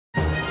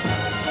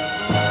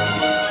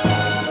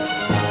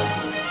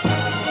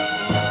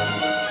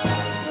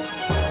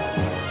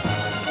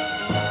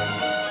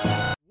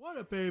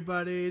up,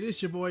 everybody? This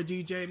is your boy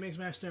DJ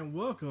Mixmaster, and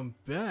welcome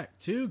back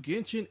to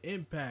Genshin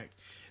Impact.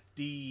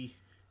 The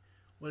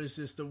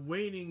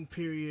waiting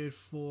period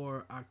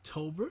for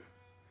October.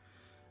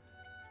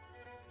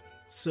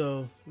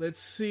 So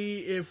let's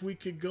see if we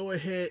could go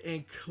ahead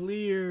and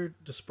clear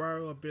the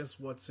Spiral Abyss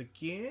once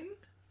again.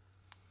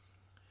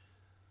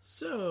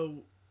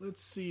 So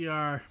let's see.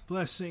 Our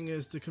blessing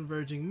is the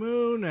Converging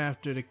Moon.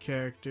 After the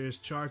character's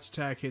charge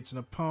attack hits an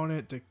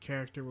opponent, the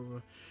character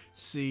will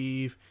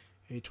receive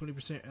a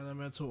 20%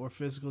 elemental or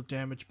physical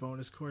damage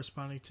bonus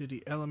corresponding to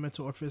the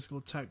elemental or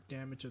physical type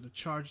damage of the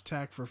charge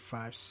attack for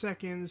 5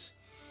 seconds.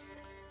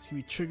 It's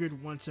going to be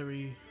triggered once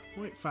every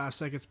 0.5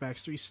 seconds,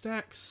 max 3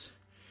 stacks.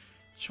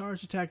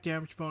 Charge attack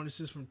damage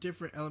bonuses from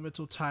different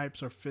elemental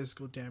types or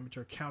physical damage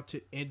are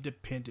counted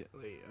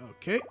independently.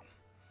 Okay.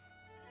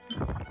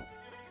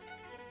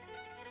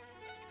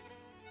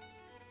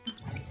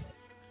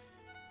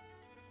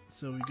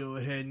 So we go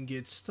ahead and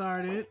get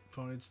started.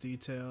 Opponent's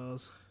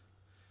details.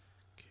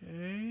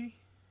 Okay.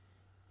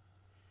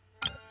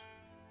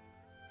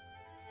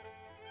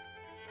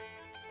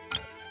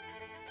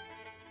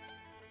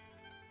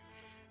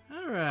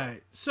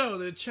 Alright, so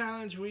the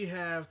challenge, we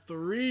have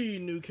 3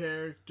 new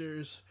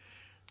characters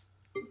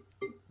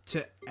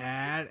to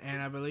add,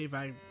 and I believe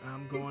I'm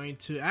going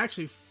to,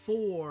 actually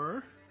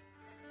 4.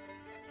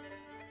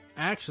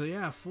 Actually,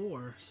 yeah,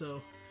 4.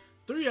 So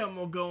 3 of them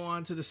will go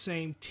on to the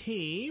same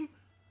team.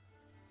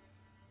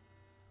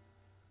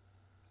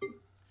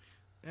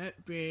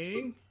 That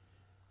being,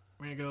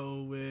 we're going to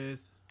go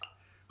with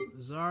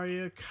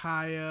Zarya,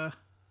 Kaya,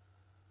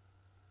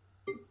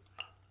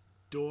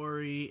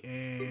 Dory,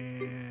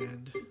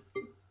 and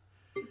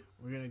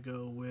we're going to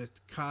go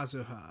with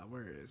Kazuha.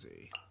 Where is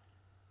he?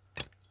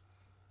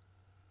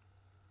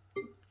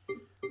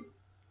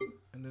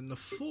 And then the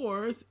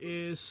 4th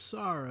is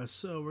Sara.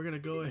 So we're going to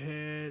go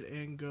ahead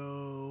and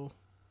go...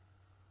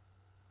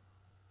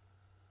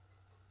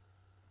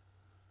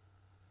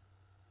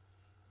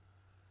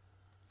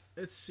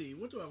 Let's see,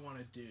 what do I want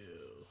to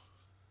do?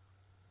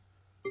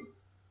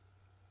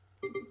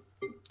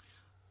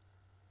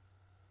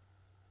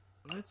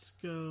 Let's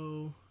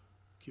go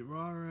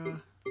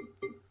Kirara,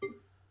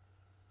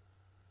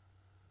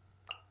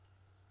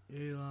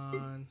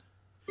 Yelan.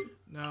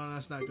 No,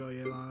 let's not go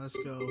Yelan. Let's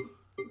go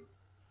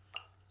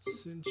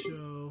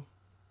Sincho,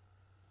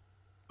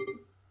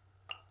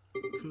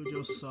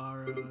 Kujo,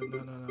 Sara.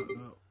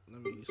 No.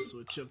 Let me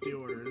switch up the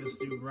order. Let's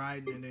do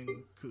Raiden and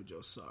then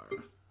Kujo, Sara.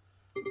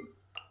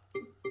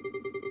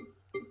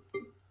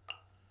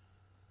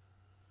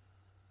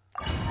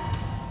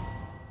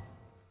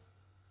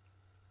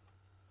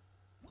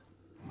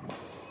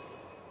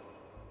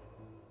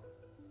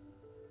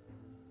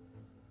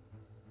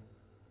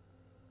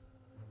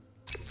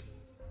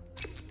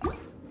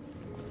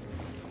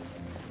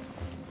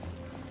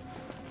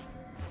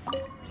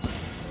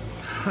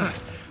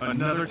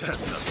 Another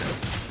test subject.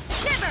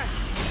 Shiver!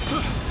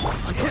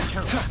 I got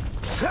careful.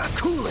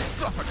 Cool it!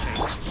 Suffocate!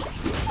 What's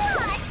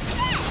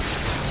this?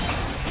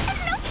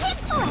 No hit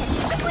bullets!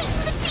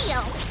 Sweeten the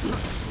deal!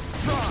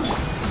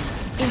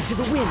 Into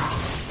the wind!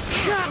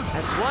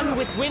 As one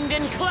with wind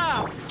and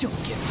cloud!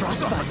 Don't get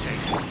frostbite!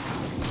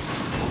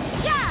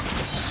 Yeah!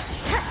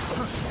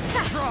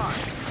 Try!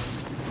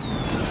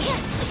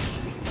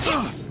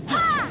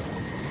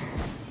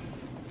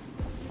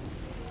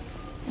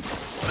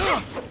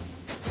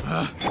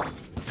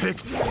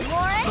 Picked the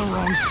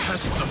wrong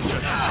test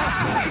subject.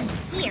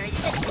 Here's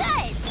the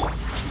goods!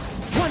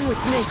 One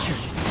with nature!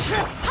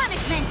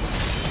 Punishment!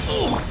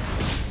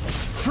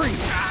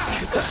 Freeze!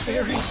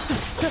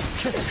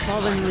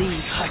 Fallen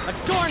leaves,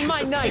 adorn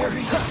my night!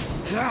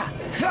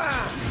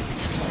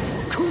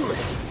 Cool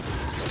it!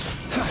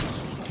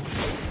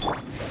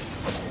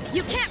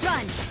 You can't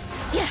run!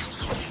 Yeah!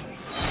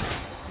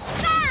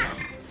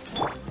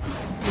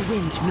 The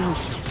wind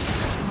knows me.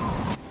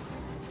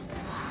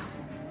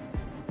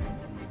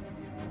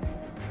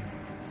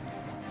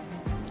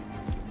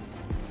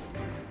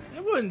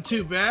 Wasn't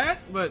too bad,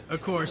 but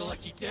of course.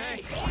 Lucky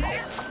day.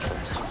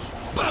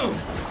 Boom!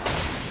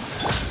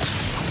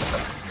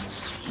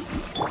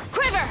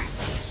 Quiver!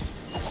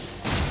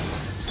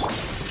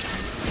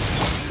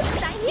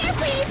 Sign here,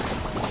 please!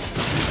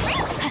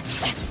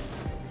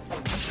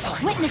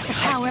 Witness the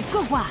power of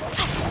Gugwa!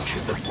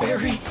 The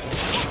berry!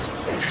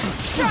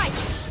 Strike!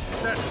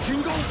 That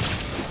tingle?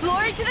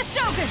 Glory to the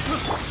Shogun!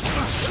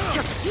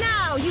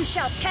 Now you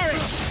shall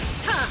perish!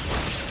 Ha!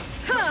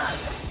 Ha!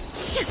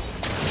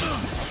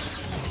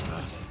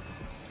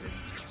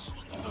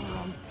 The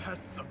wrong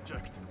test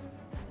subject.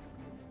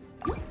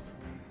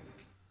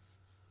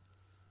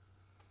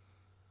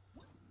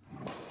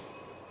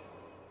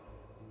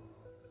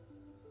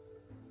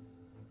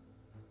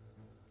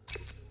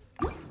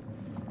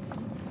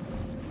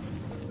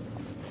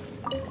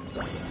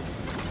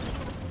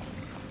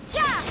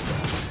 Yeah!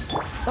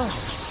 Oh,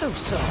 so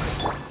sorry.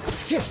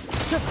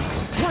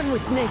 One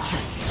with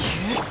nature.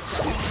 Let's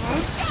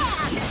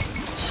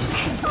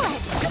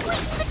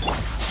complete the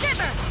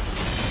shiver!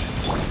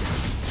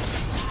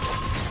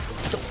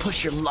 Don't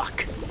push your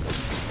luck.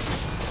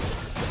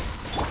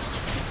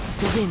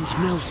 The wind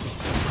knows me.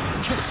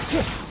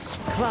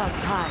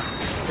 Clouds high.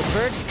 The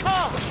birds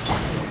call.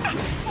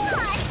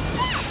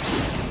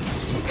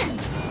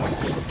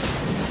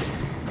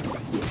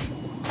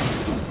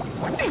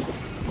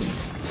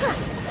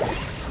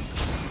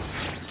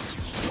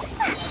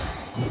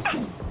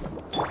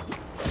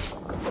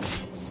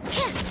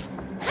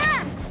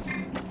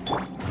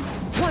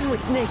 One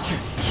with nature.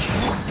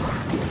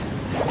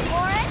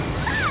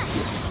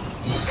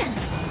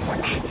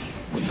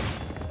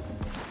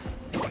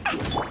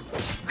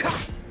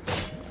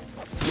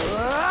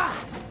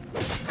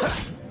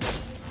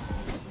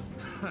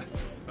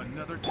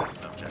 Another test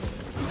subject.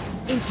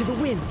 Into the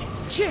wind.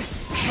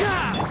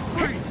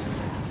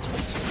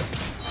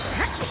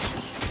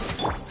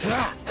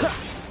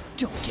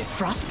 Don't get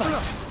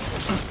frostbite.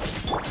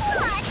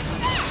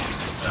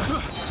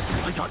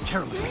 I got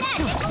careless.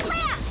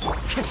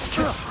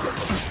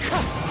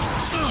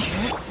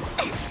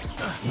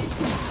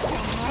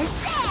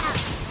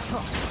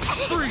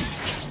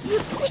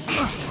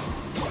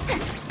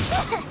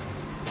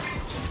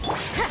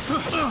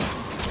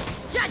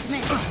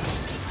 Judgment!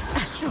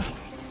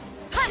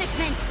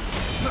 Punishment!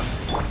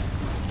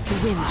 The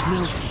wind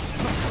knows me.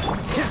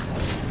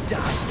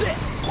 Dodge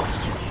this.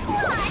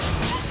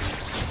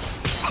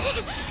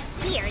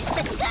 Here's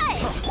the good!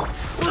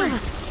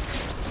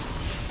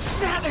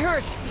 That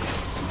hurts.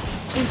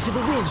 Into the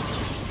wind.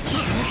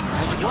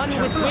 As one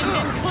with wind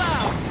and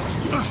cloud.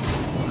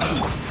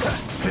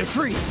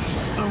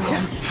 Freeze. The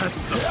wrong test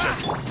subject.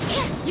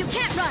 You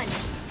can't run!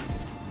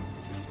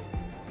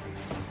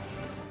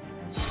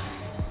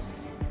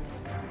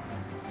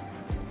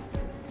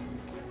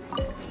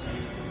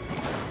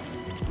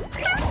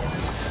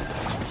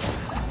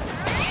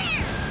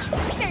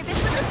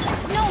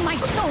 No, my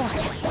sword!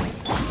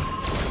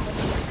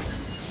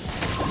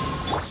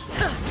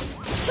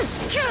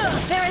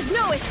 There is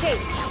no escape!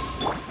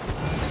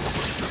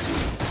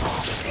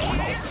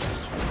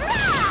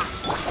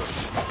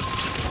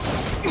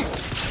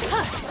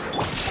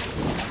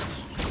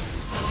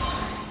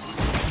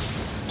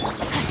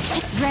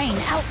 Rain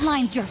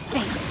outlines your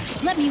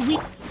fate. Let me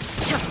weep.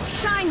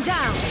 Shine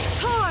down,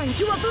 torn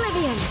to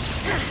oblivion.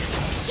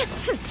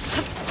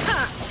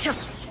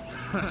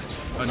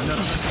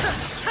 Another.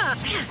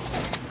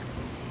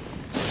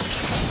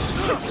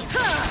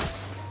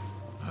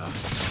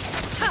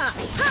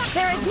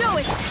 There is no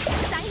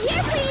escape. I'm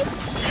here, please.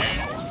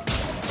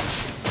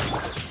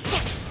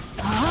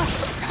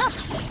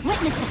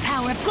 Witness the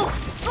power of gold.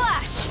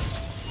 Flash.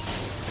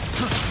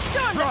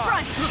 Storm the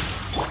front.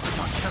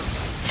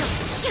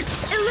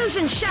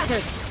 Illusion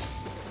shattered.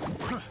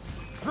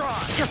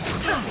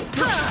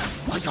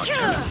 I got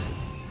careless.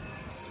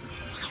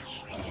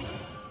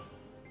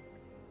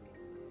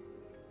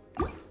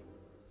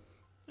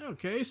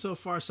 Okay, so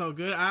far so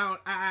good.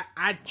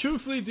 I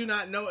truthfully do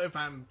not know if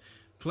I'm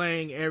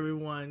playing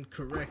everyone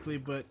correctly,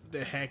 but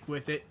the heck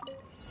with it.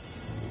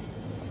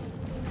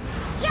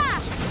 Yeah.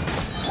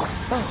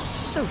 Oh,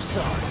 so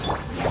sorry.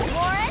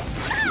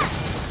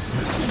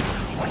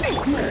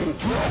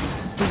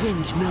 The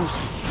wind knows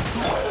me.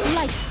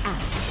 Lights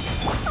out.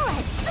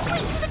 Let's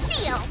sweeten the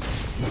deal.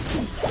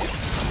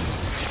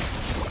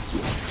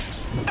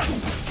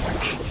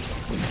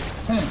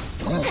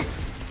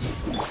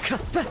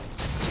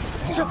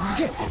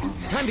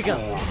 Time to go.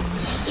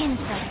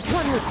 Insult.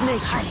 One with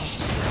nature. Punish.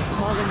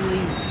 Fallen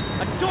leaves.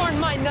 Adorn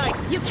my night.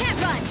 You can't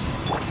run.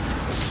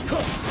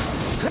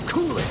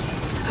 Cool it.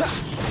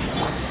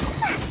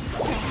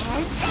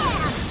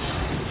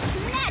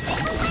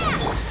 Magical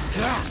lamp.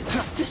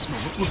 This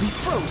moment will be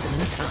frozen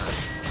in time.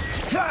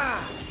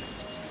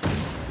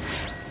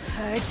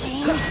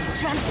 Purging.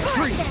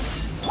 Transformation.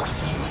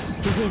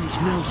 The wind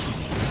knows me.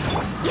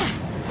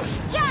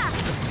 Yeah.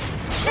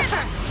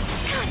 Shiver.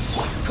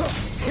 Gotcha.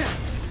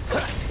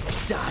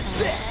 Dodge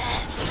this.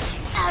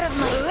 Out of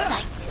my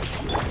sight.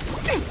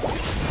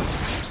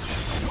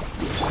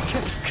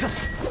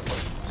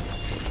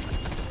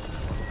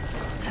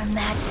 Her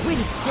magic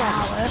Wind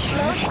power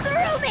flows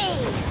through me.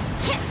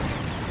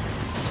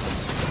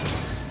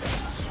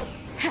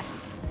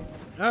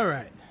 All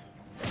right.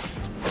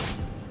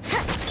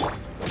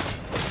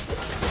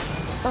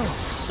 Oh,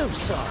 so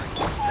sorry.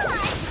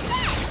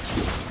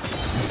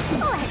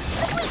 Let's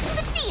sweeten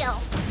the deal.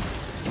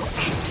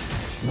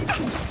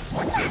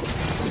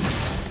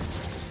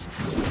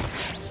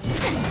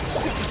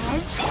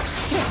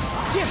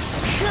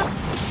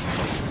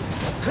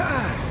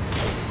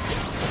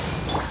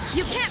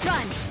 You can't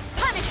run.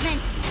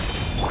 Punishment.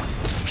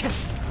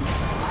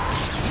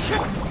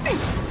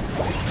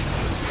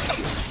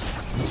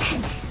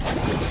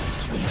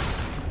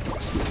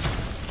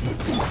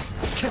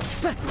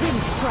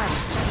 Wind strike.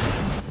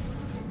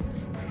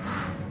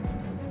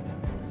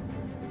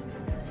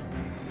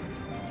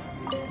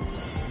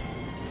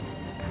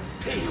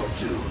 Pay your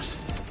dues.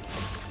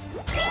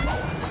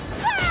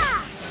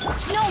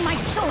 No, my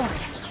sword.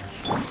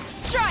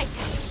 Strike.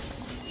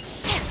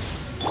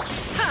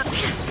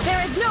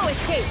 There is no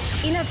escape.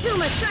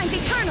 Inazuma shines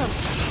eternal.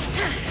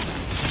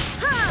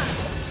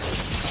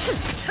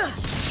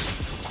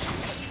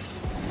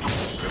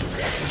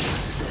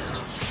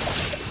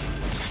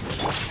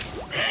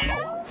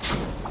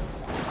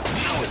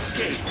 No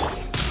escape.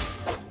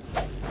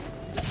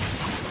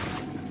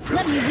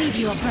 Let me weave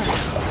you a bird.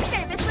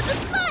 Service with a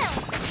smile.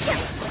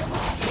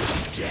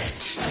 Dead.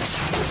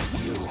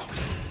 You.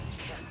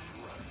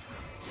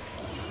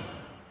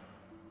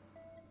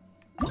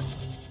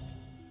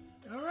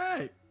 All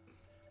right.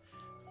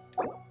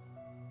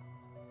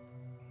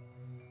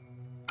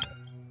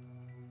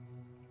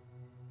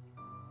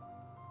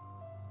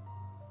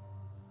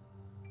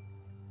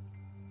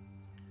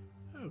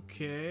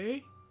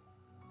 Okay.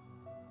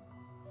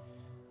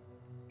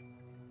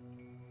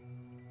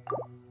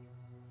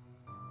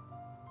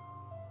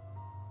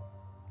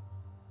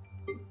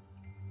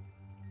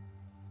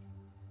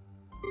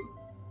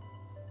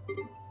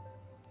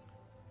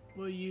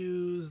 We'll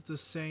use the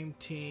same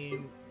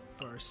team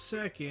for a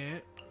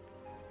second,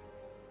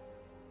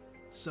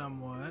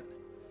 somewhat.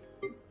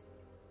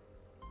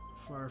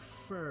 For our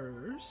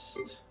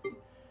first,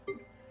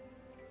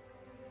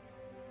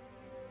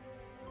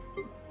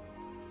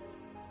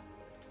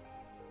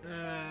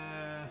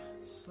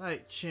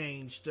 slight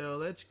change though.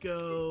 Let's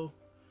go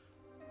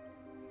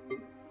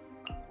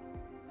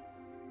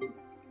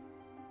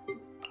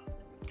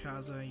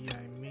Kaza and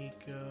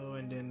Yaimiko,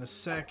 and then the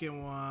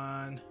second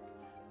one,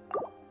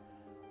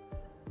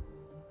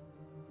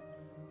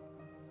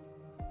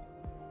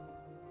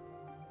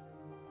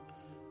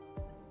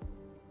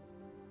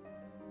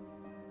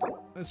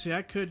 let's see,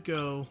 I could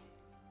go.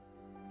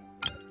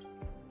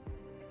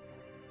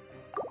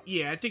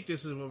 Yeah, I think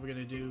this is what we're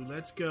gonna do.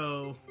 Let's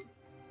go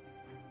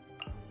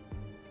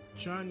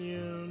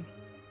Chanyun.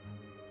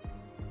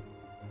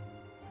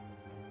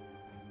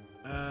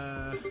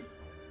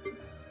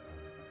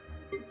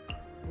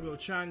 We'll go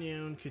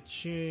Chanyun,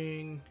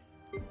 Kaching,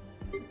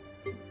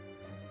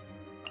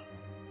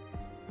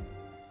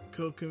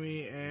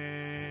 Kokumi,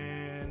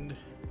 and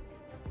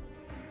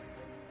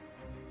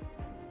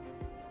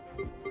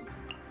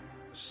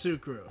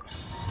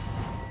Sucrose.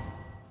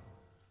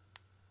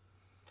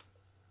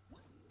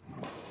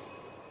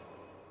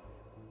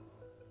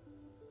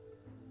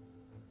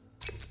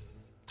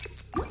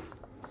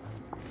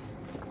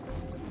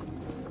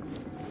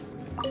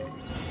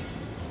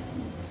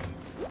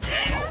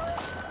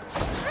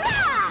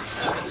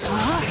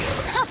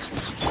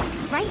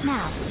 Right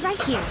now,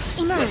 right here,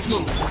 emerge. Let's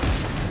move.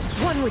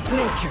 One with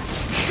nature.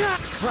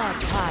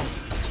 Clouds high.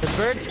 The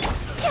birds.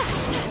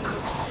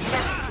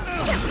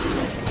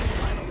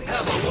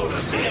 Have a load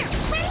of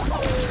this.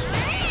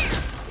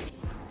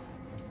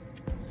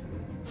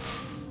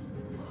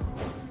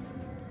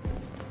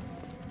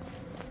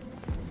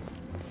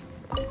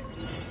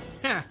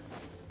 Ha!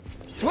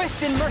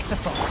 Swift and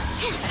merciful.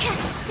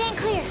 Stand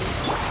clear.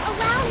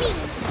 Allow me.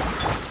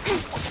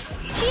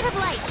 Speed of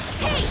light.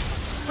 Hey!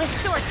 With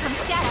sword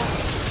comes shadow.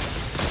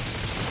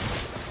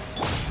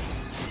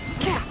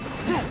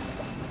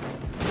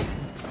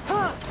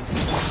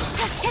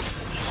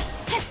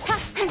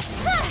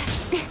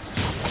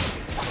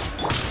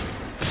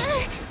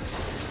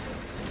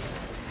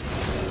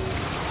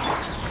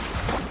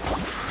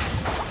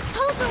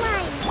 Hold the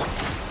line.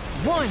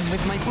 One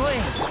with my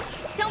blade.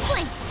 Don't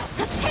blink.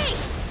 Hey!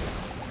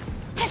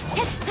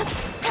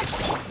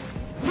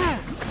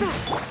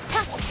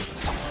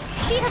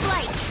 Speed of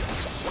light.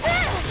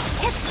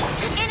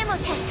 Animal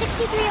test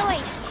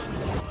 6308.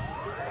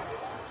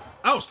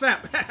 Oh,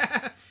 snap!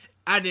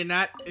 I did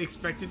not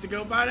expect it to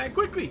go by that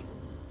quickly.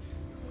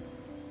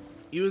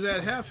 He was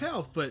at half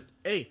health, but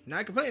hey,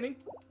 not complaining.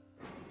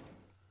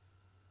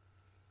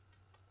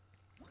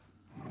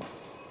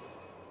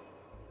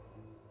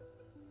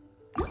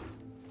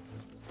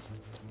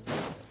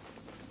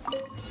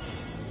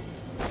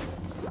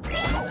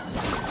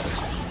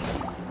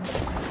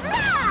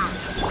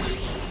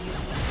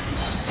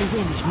 The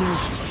wind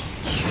knows me.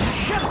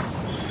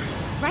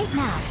 Right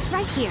now,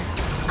 right here.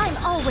 I'm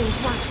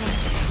always watching.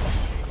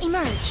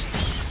 Emerge.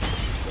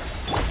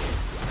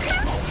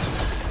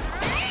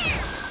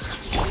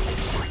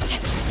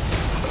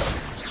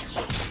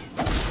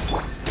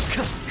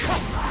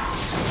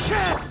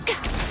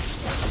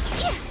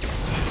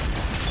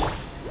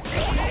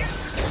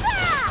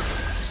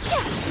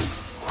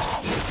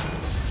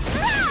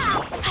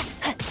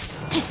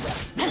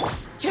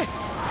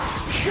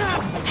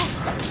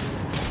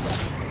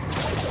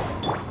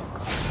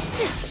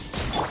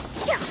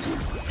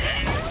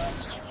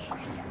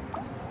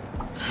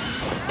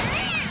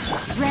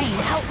 Rain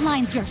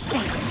outlines your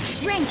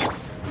fate. Rank.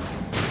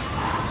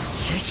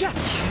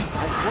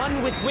 As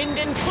one with wind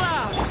and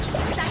cloud.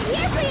 Back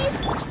here, please.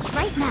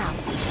 Right now.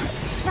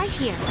 Right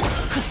here.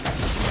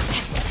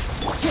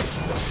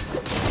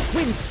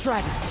 Wind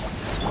strider.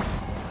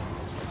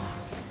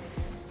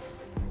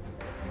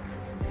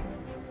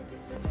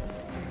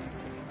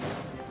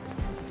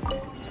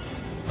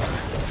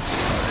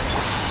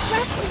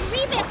 Rest and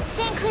revamp.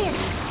 Stand clear.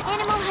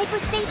 Animal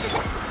hypostasis.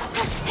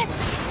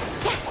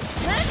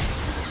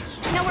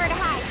 Nowhere to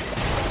hide.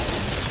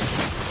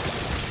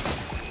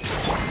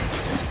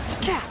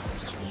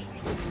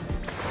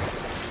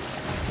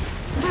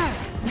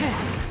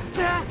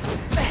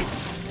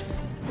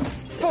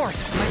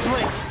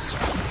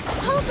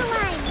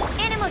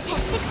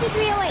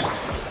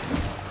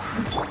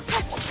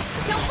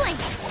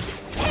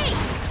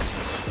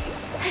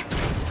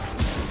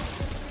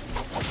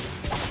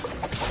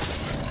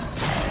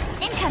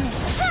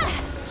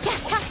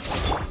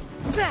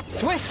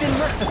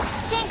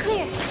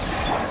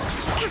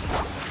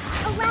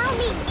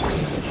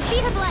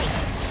 Speed of light.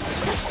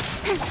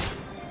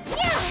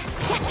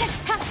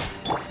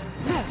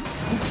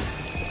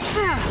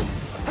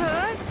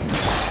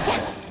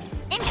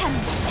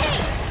 Incoming.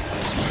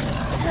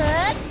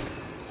 Hey.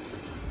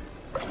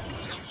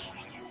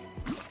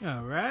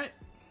 All right.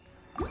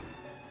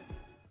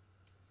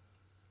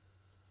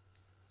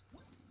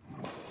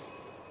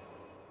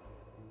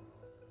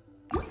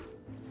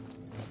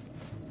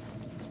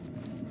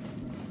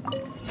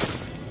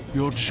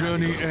 Your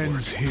journey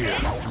ends here,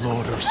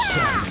 Lord of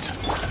Sand.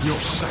 Your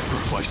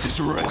sacrifice is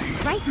ready.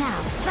 Right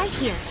now, right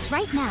here,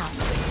 right now.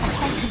 A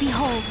sight to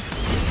behold.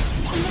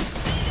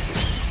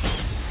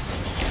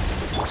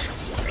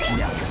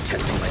 Now you're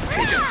testing my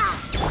patience.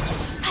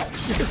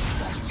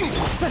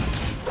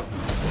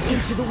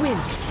 Into the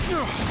wind.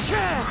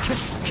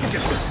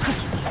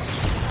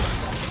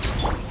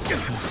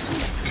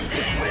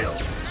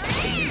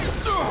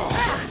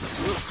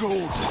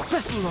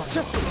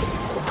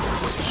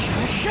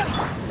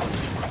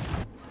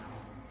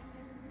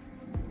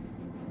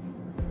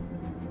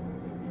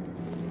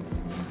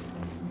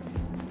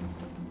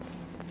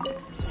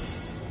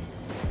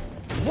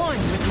 One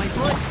with my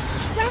blood.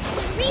 Rest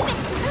and remix.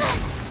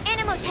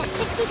 Animo test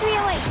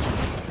 6308.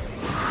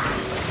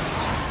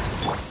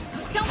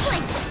 Don't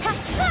blink. Cut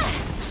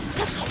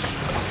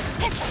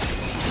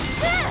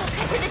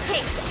to the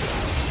chase.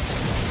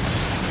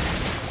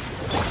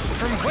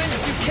 From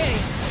whence you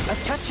came, a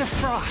touch of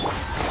frost.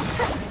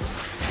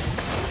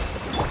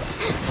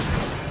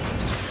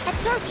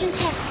 Absorption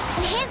test.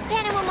 Enhanced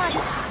animal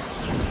model.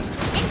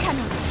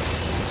 Incoming.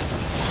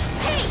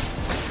 Hey!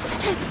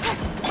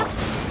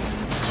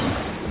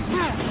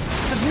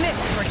 Submit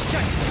for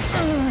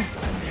judgment.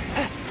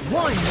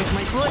 One with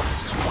my blood.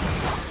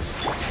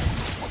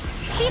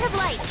 Speed of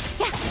light.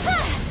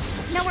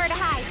 Nowhere to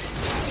hide.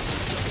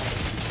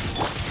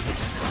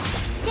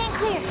 Stand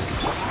clear.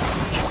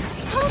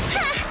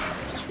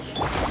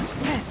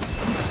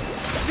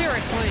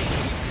 Spirit Blade.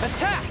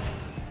 Attack!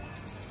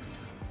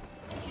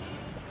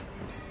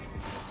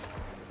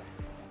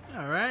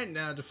 Alright,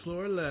 now to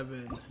floor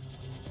 11.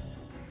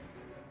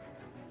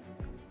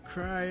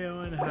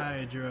 Cryo and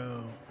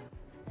Hydro.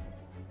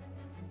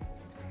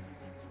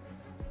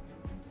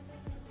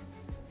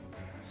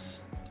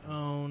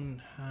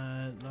 Stone,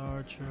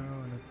 Larcher,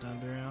 and a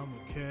Thunder Elm,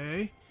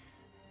 okay.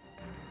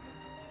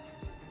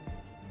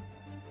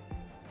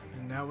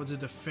 And that was a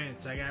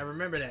defense, I gotta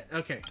remember that,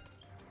 okay.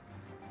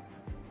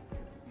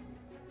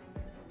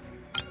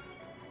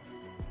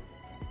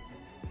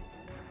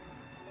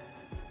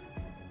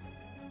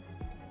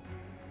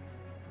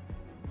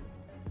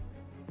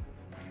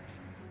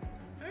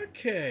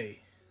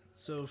 Okay,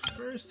 so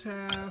first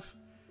half,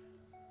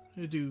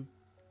 we do,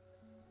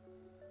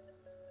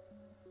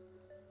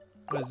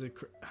 what is it,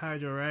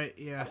 Hydro, right?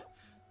 Yeah.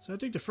 So I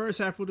think the first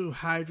half we'll do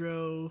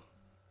Hydro,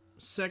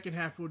 second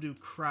half we'll do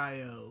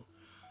Cryo.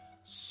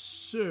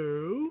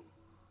 So,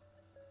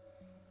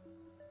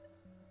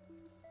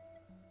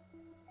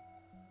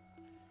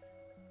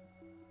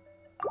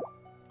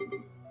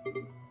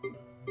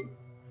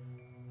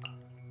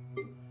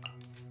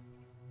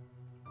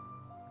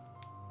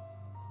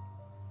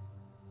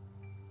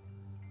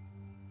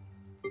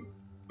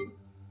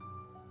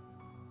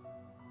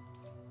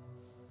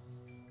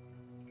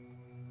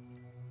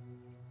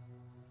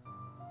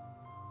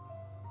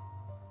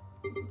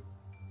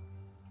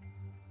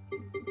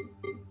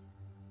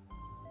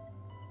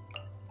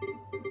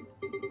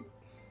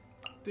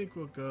 I think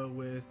we'll go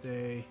with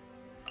a...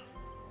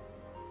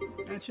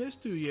 Actually, let's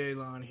do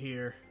Yelan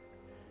here.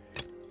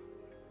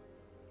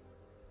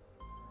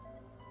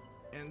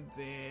 And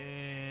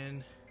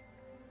then...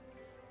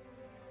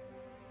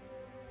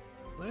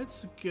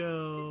 let's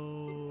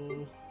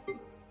go...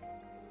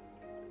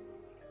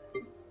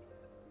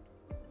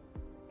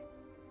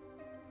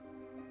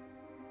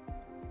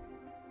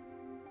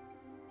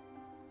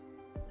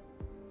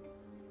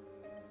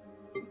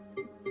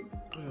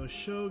 we'll go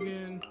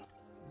Shogun,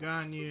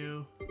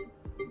 Ganyu.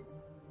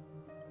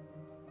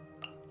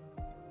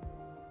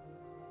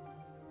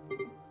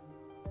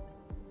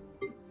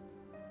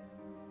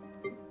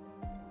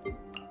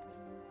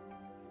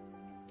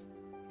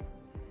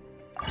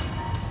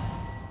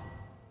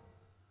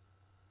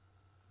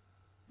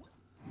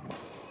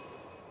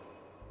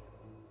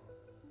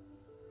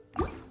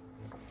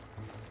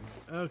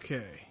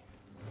 Okay.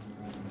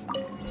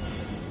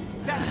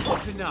 That's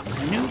close enough.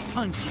 New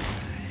punching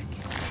bag.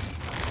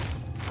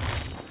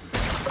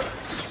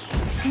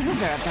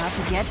 Things are about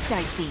to get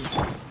dicey.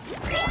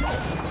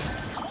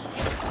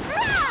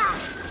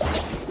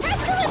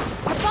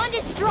 Our bond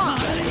is strong.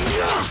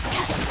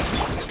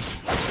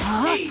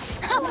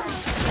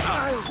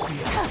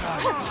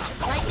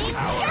 Lightning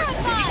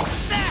terrified.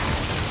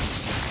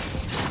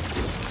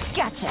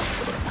 Gotcha.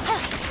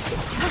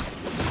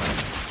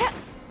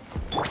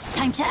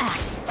 Time to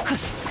act.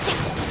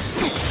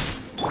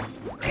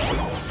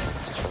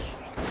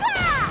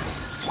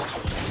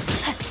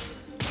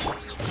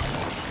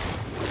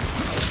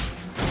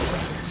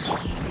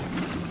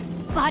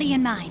 Body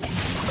and mind.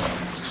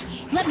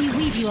 Let me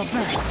weave you a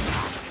burst.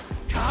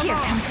 Here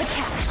comes the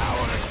catch.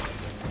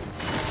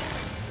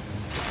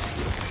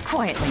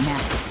 Quietly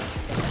now.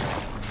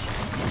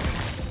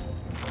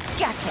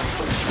 Gotcha.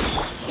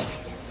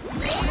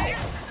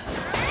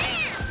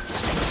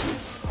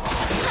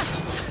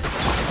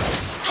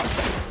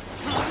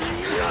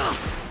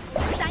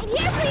 Sign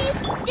here, please.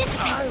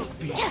 I'll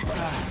be back.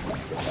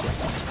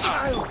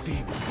 I'll be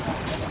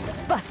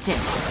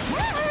Busted.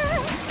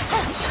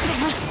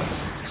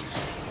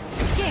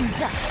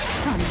 Game's up.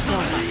 Fun's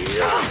over.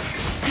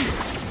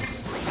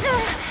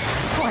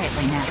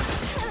 Quietly now.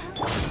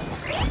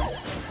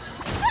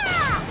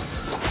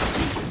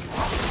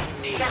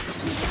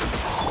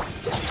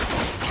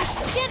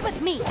 Get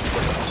with me.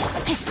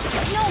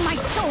 Know my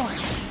sword.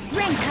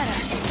 Rain cutter.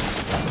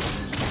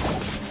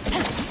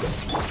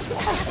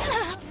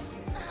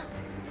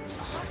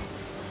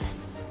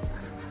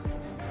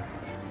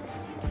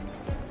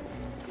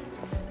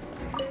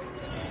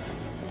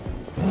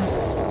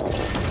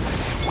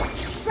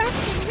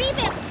 Rust and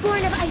rebuild.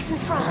 Born of ice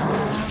and frost.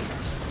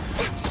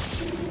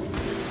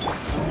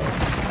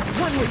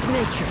 One with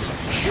nature.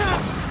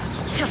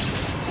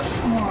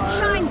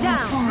 Shine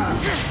down.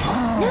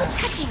 No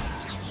touching.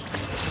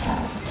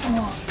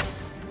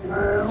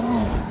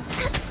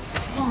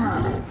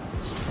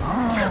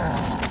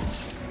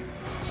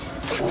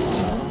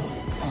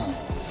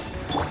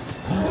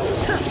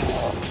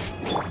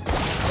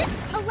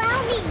 Allow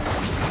me.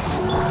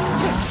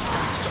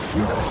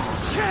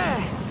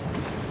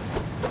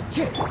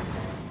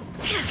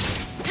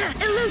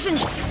 Illusion.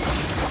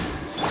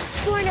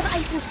 Born of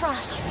ice and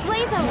frost.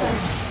 Blaze over.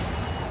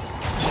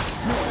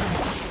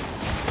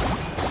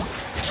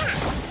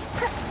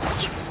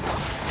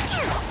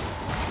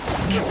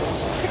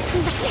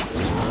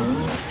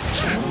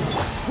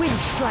 Wind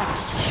strike.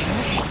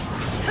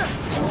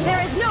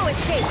 There is no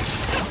escape.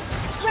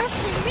 Rest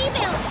and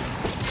rebuild.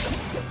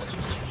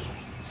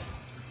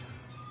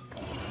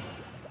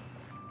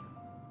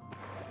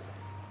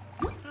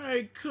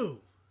 Alright, cool.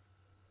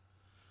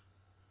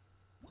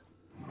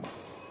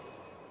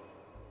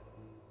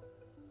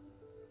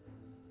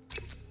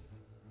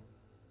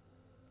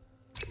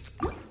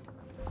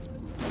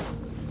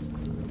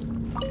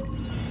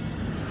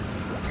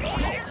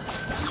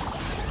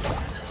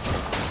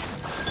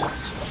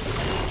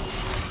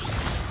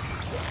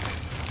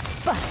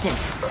 Busted.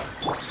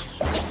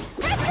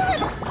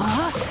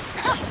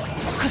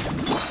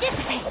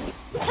 Dissipate.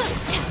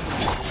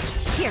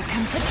 Here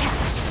comes the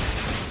catch.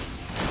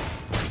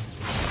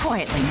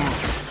 Quietly now.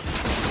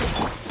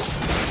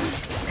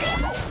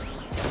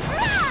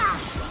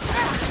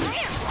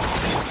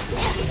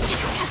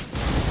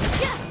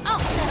 I'll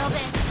settle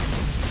this.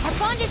 Our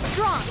bond is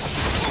strong.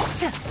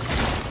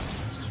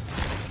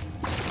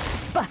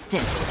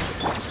 Busted.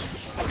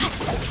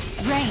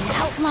 Rain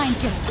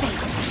outlines your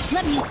fate.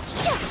 Let me...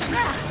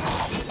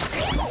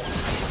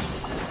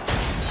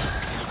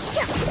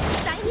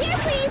 Sign here,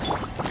 please.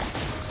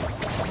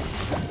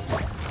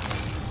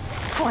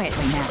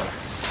 Quietly now.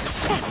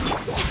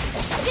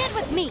 Get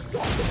with me.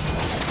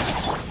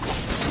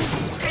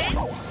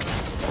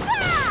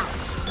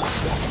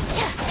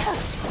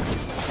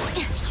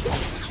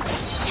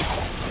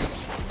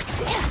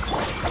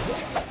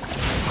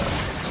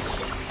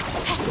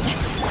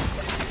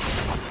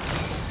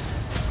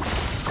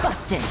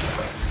 Busted.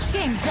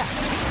 Game's up.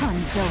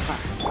 Fun's over.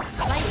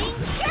 Lightning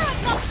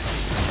Jericho!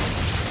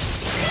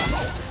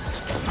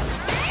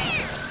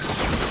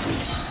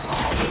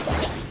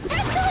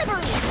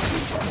 Delivery!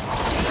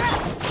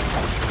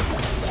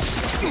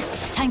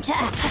 Time to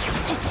act.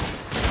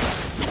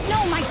 No,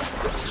 my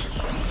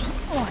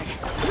sword.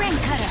 Rain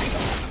cutter.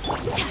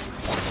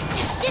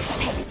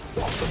 Dissipate.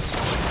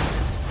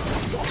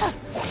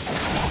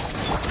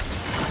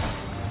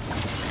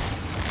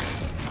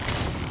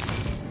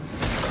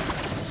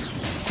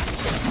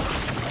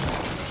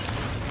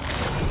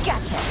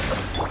 Gotcha.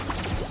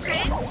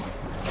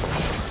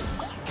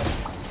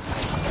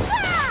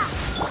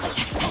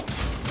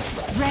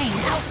 Rain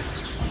out.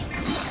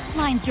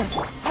 Lines your...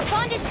 Our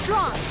bond is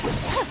strong.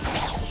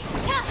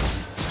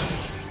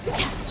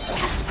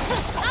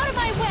 Out of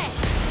my way.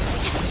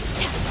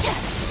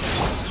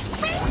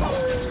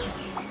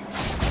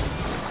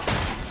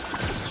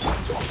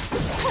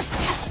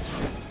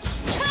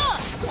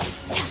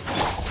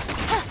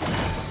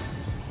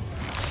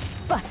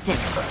 Busted.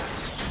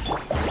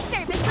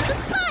 Service with a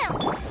smile.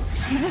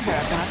 Things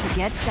are about to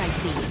get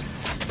dicey.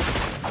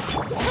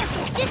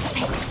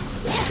 Dissipate.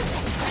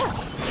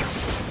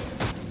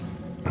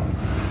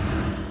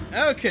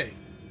 Okay,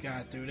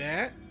 got through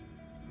that.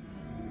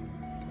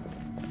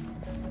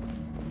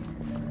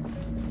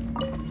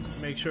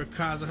 Make sure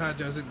Kazuha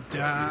doesn't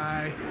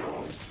die.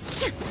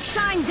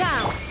 Shine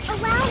down.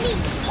 Allow me.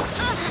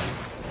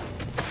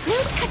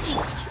 No touching.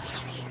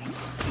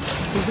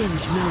 The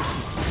wind knows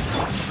me.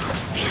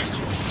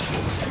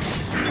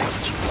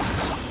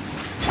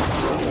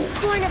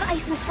 Born of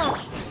ice and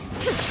frost.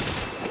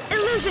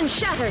 Illusion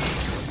shattered.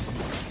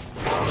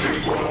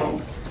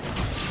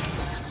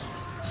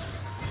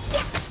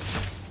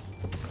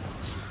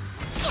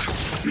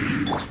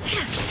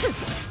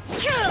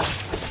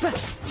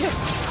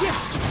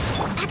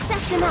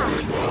 Access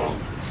denied.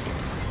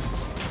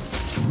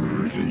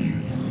 Hold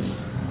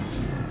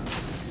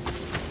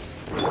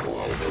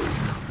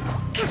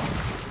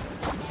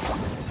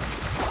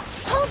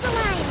the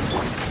line!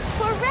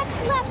 For Rex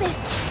Lapis!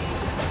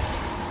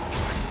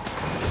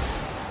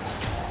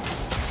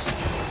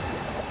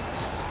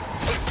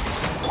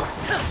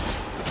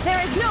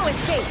 There is no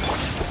escape!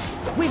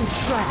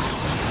 Windstrap!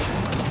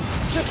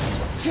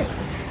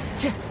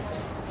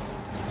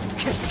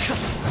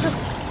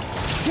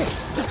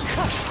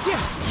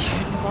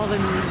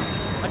 Fallen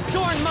leaves,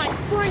 adorn my...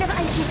 Born of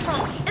ice and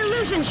frost!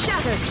 Illusion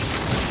shattered!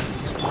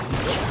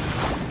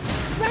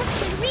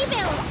 Rest and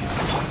rebuild!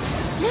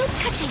 No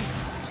touching!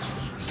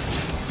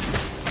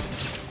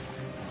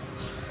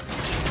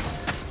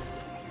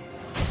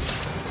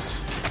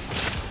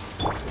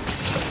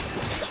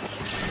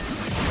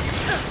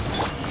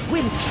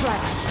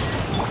 Windstrap!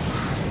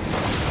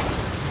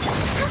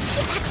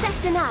 Access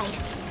denied!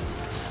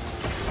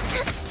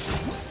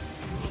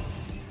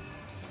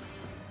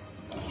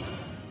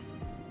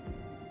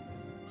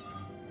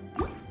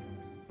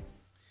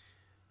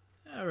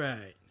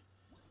 Alright.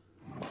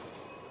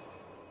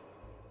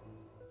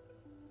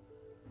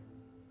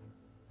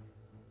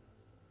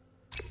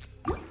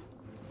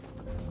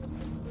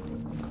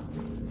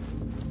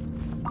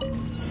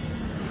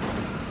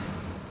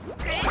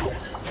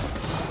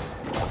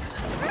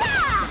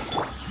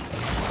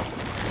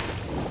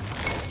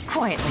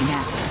 Quietly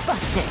now.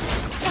 Bust it.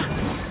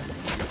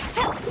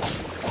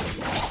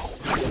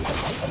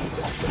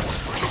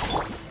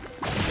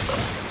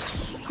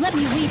 Let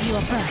me weave you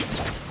a burst.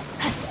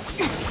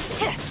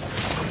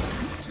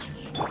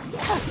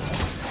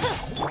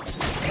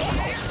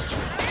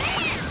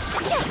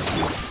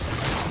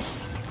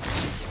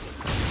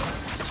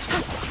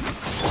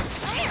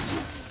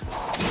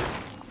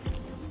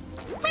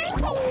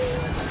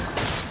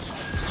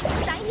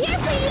 Right here,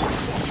 please!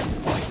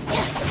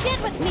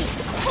 Stand with me!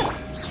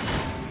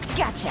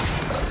 Gotcha.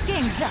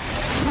 Game's up.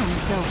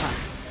 Time's over.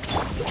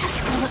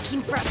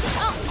 Looking for...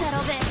 I'll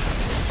settle this!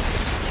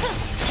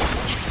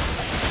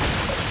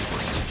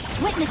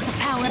 Witness the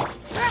power.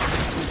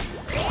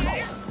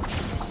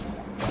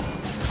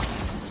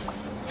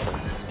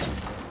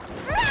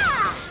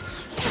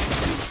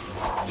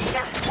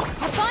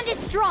 Our bond is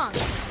strong.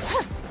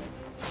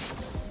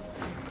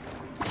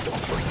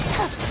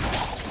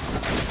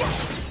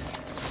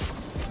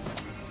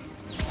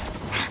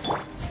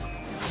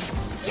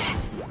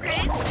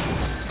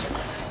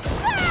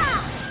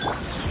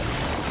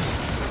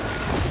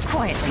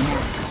 Quietly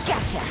now.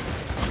 Gotcha.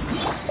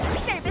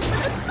 Service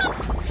with a smoke.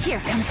 Here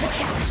comes the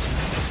cash.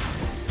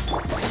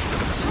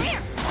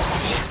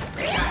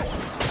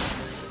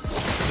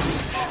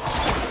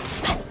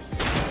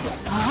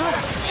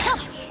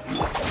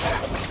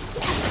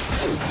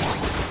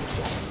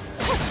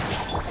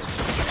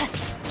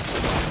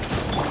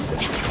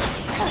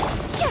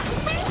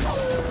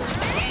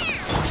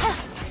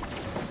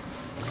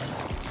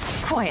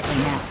 Quietly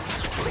now.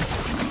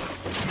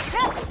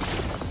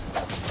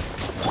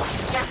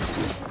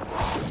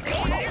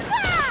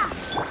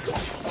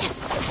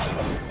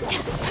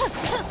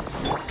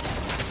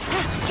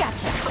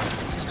 Gotcha.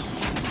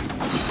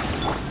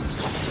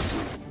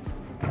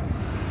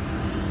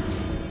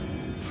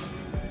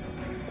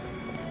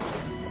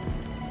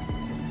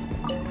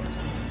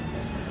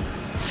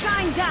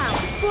 Shine down.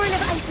 Born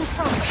of ice and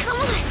frost. Come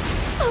on.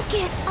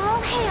 Focus.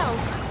 All hail.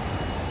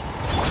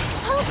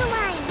 Hold the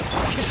line.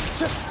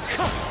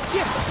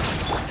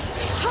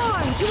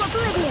 Torn to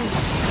oblivion!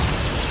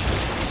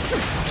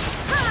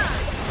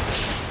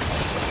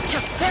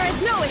 There is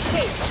no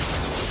escape!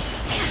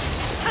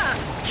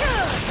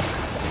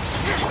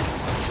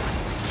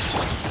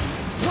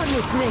 One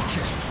with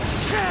nature.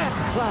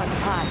 Clouds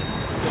high.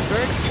 The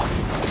birds...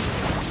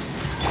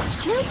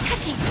 No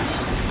touching.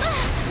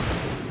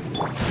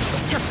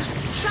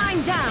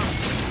 Shine down!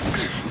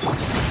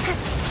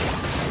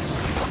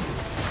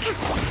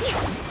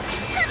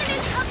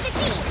 Permanence of the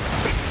deep.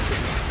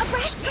 A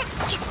brush.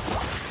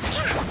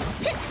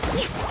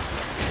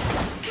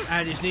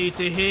 I just need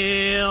to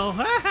heal.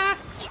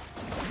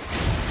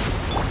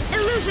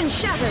 Illusion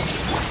shattered!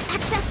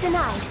 Access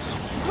denied.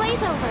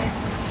 Blaze over.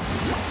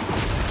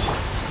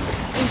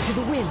 Into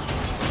the wind.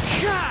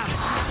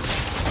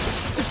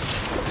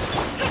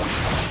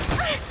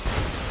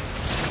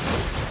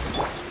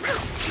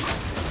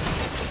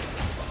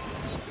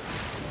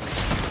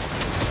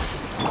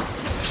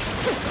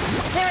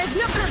 There is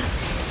no...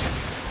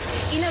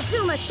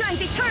 Inazuma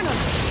shines eternal!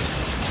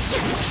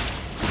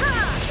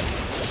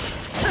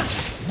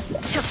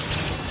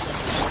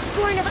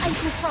 Born of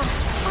ice and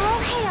frost. All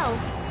hail.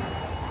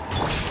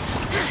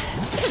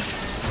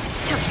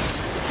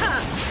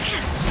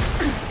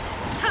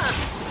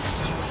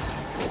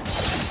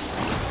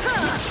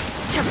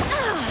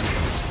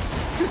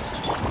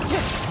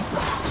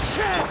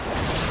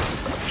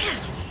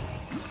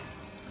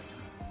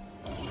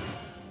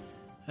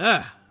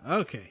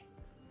 Okay.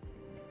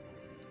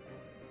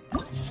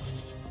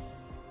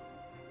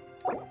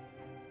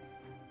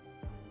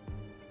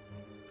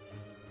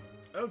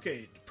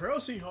 Okay, Pearl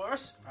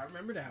Seahorse. I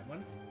remember that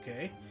one.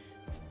 Okay.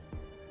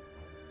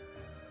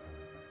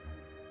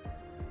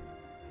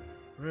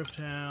 Rift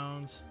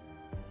Hounds.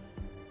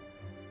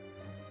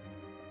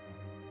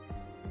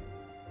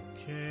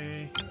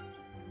 Okay.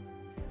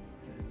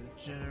 And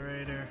the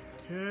generator.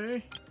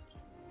 Okay.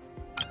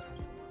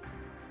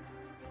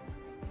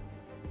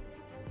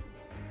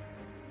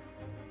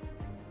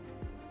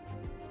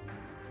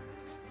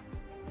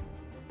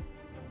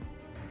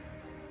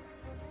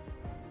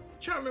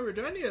 Trying to remember,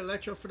 do I need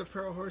Electro for the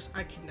Pearl Horse?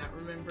 I cannot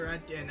remember. I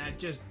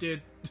just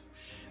did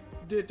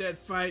that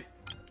fight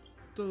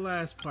the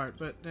last part,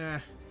 but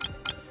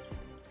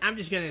I'm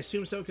just gonna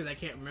assume so because I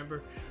can't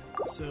remember.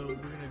 So we're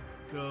gonna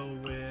go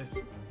with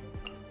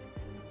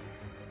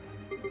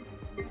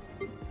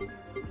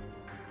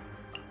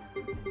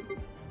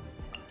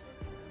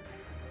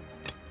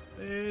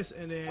this,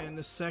 and then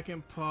the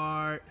second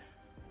part.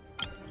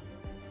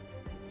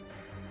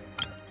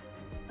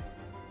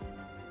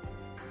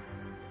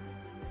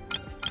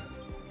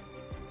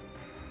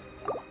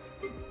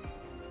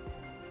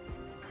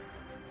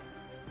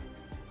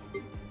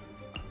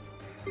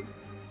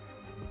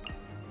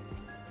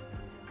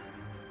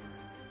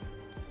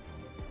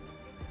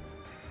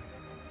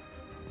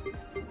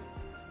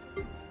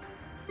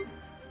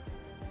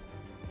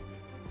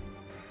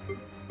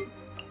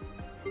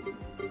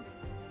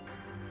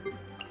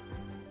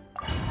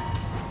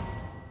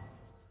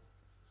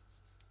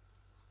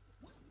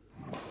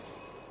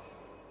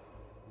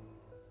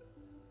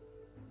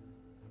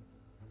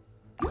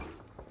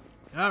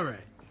 All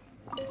right.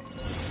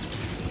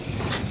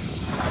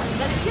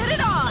 Let's get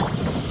it on!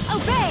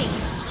 Obey!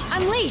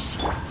 Unleash!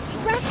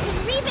 Rest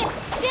and Reven!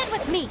 Stand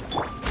with me!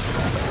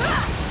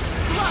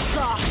 Gloves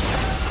off!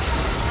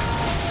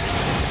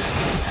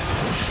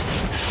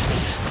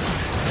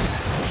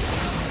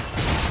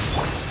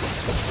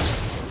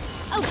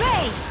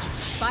 Obey!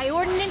 By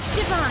ordinance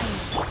divine!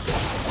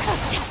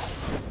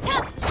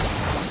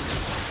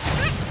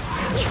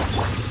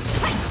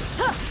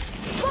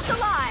 Look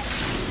alive!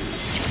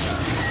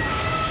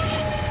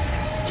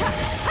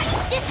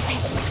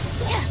 Dissipate!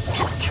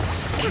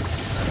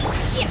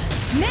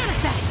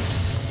 Manifest!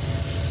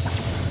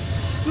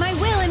 My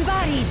will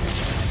embodied!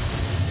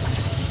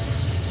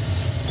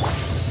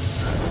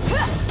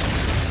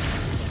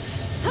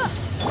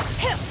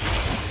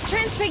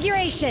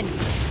 Transfiguration!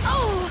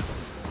 Oh!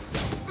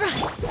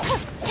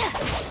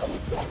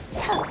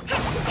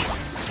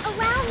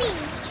 Allow me!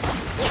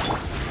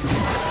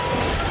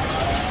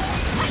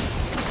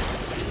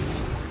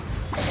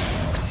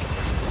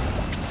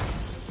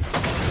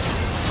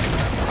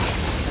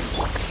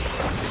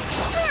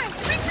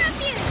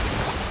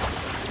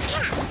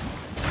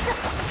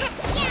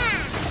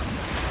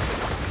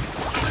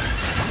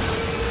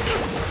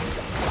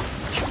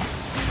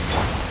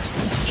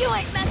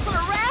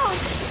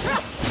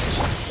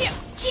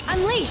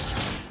 Unleash!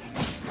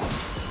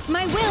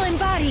 My will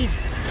embodied!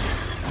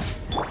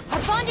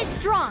 Our bond is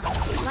strong!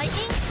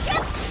 Lightning?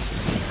 Yep!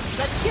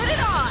 Let's get it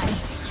on!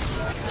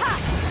 Ha!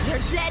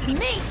 You're dead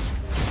meat!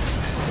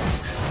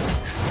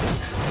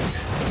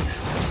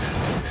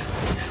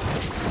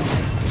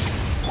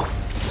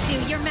 Do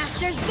your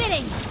master's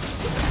bidding!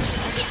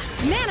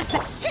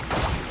 Manifest!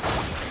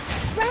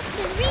 Rest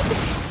and reap!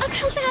 A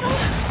co-battle!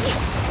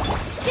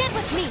 Stand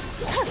with me!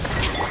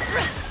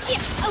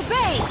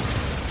 Obey!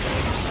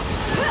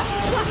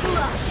 Buckle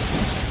up!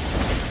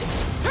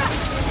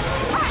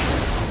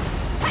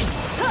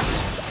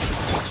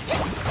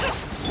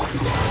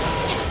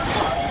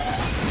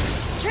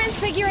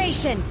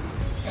 Transfiguration!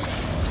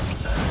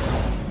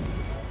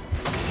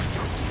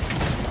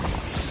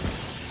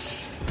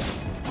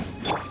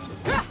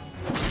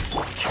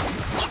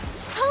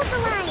 Hold the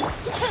line!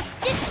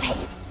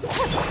 Dissipate!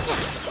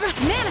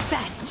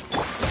 Manifest!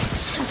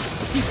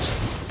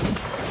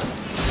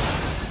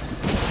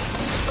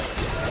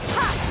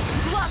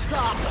 Gloves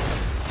off!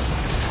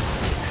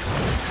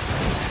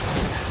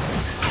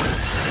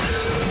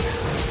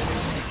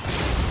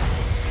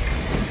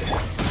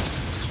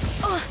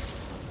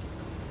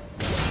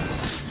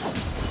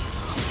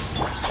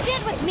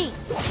 Stand with me!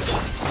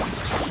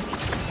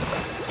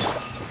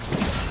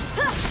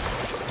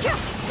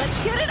 Let's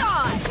get it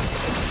on!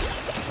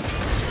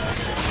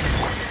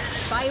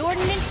 By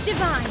ordinance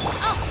divine,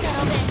 I'll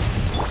settle this!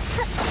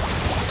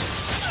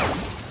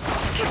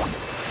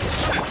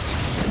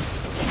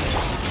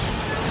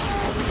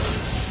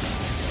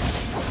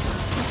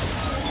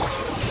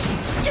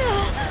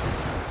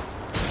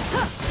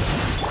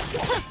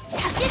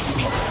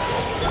 Dissipate!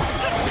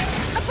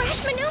 A brash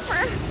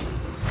maneuver!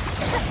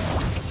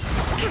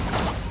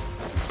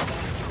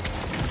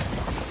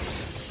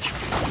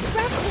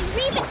 Rest and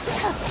Reven!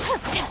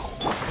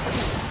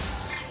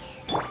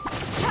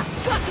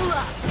 Buckle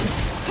up!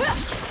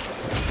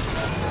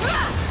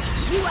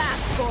 You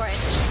asked for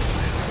it!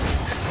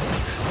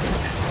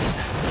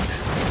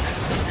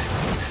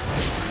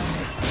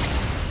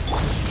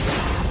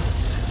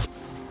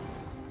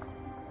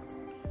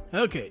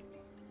 Okay.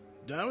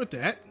 Done with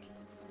that.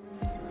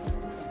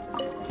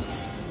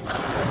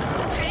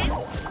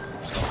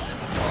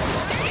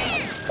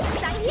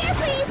 Side here,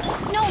 please!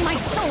 No, my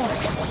sword!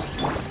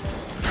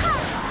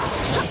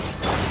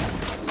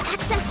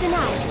 Access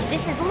denied.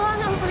 This is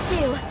long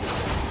overdue.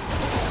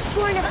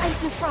 Born of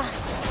ice and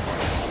frost.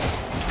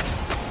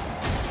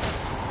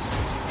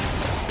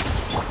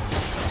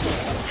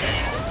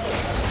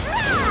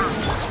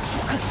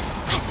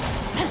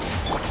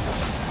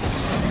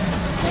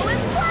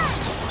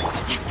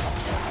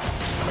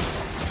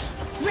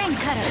 Ring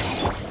cutter.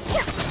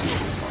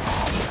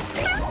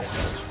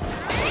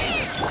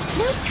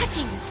 No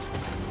touching.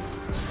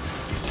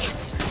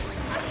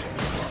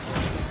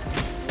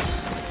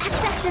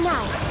 Access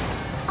denied.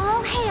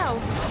 All hail.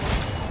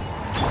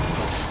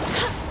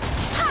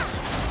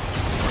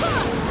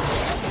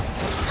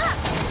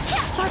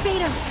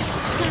 Barbados,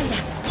 guide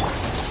us.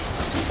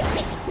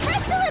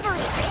 Express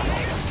delivery.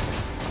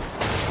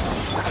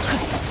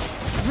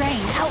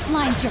 Rain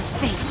outlines your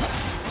fate.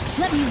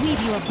 Let me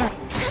weave you a verse.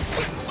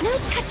 No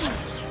touching.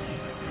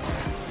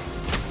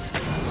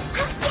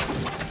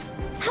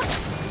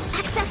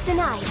 Access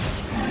denied.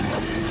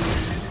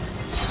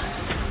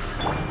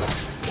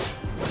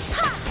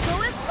 Go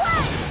and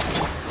play.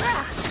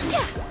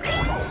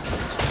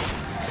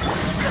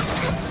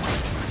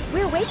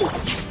 We're waiting.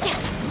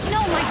 No,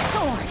 my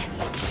sword.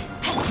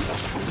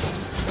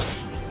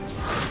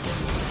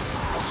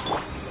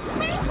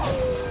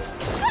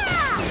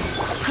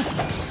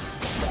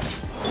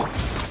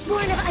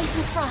 Born of ice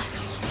and frost.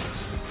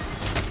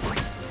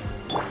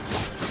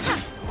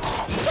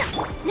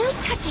 No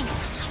touching.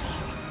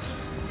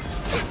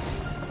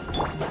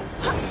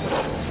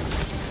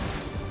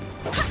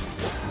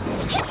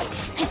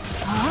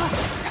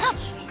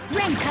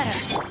 Ring cutter.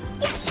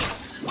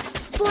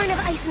 Born of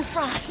ice and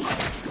frost.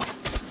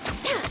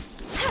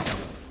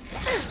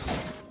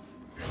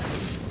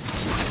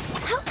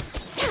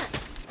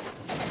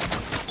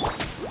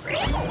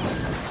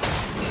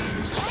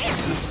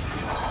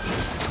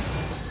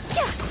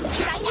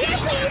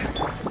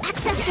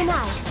 Access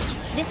denied.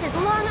 This is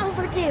long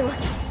overdue.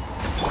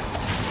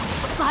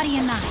 Body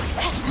and mind.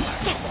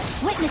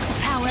 Witness the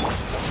power.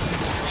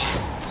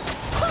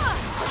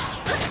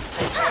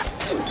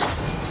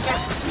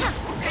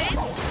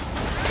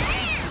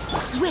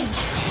 Wind,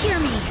 hear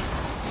me.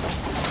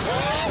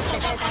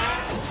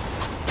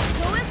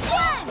 Go as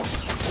one.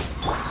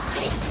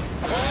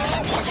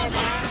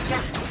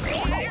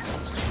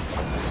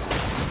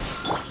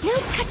 No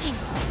touching.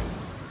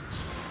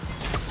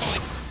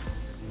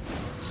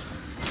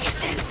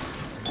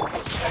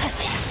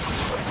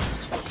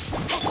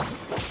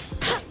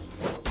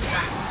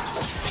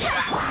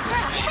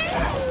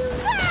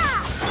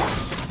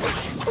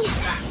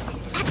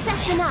 Access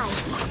denied.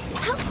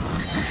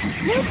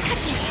 No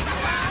touching.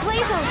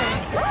 Blaze over.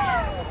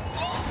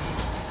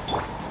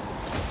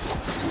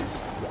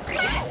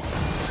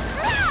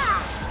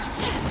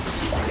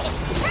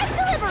 Express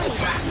delivery.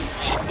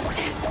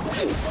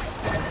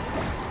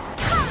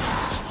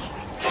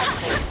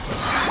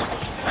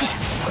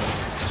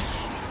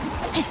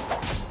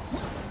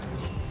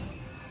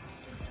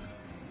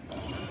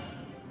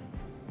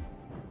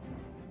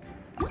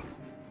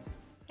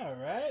 All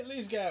right, at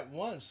least got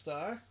 1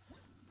 star.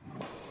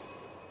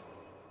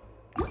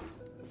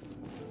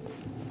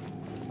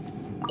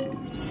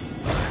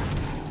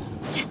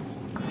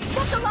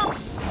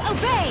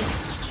 Obey!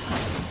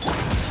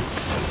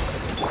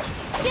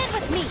 Stand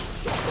with me!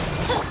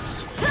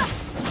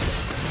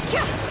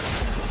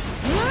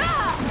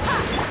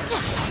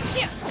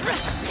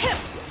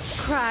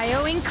 Cryo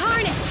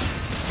incarnate!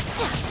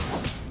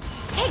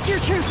 Take your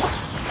truth!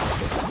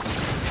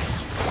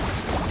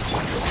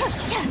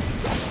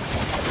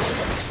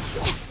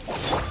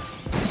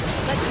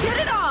 Let's get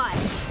it on!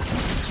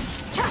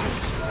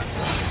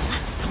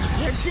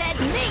 You're dead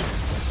meat!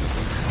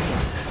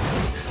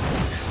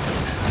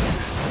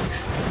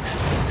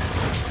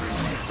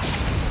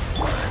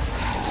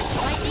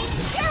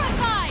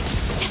 Terrified!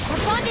 Our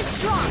bond is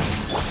strong!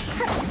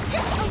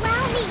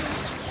 Allow me.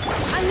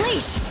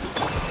 Unleash!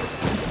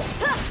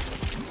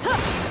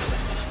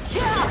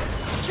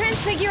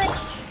 Transfigure it!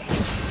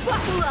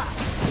 Buckle up!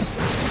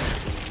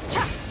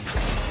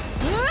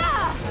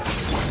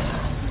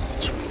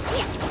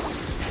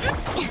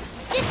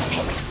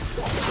 Dissipate!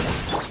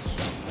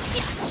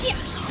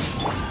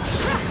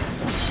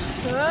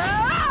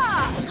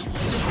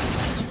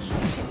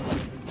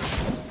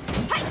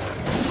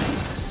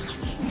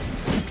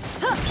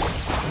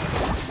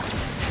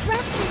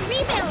 Rest and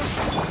rebuild.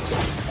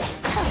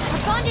 Our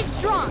bond is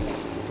strong!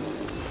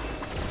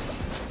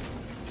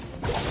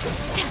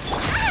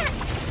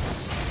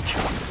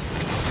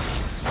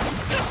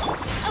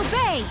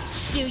 Obey!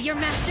 Do your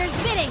master's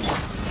bidding!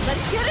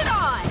 Let's get it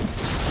on!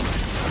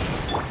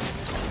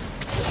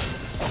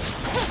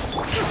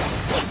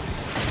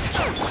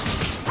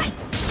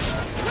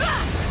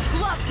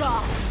 Gloves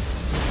off!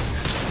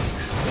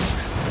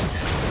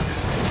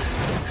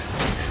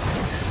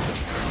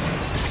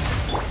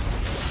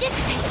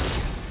 Dissipate!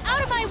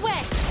 Out of my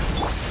way!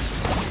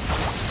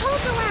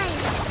 Hold the line.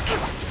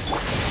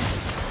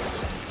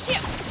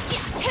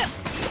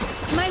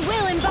 My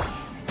will and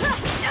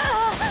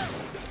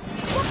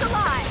Look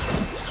alive.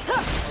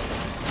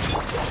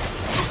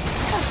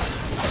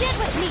 Get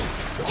with me!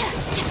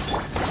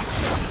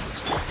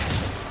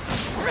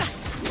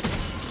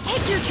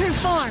 Take your true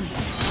form!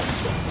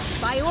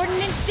 By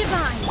ordinance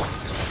divine!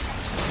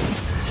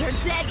 You're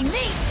dead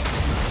meat!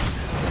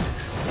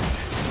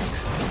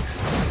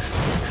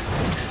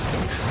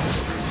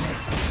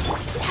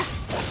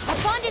 Our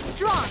bond is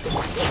strong!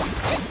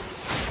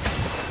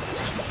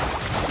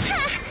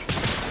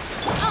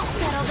 I'll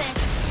settle this!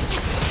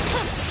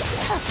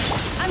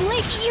 I'm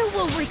late. You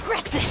will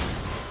regret this!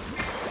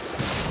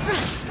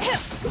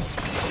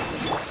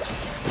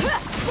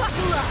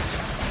 Buckle up!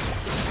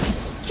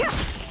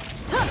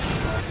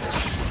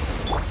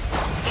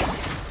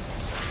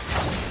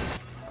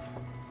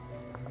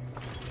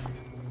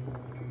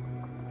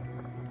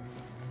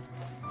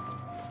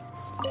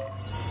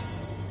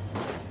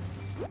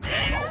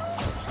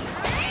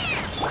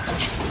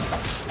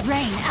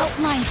 Rain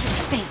outlines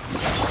its fate.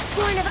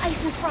 Born of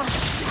ice and frost.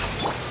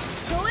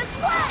 Go as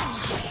one!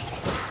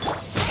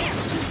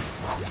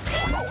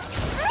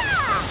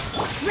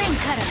 Rain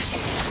cutter.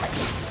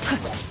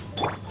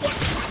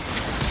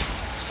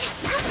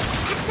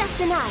 Access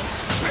denied.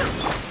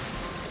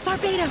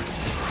 Barbados,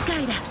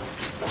 guide us.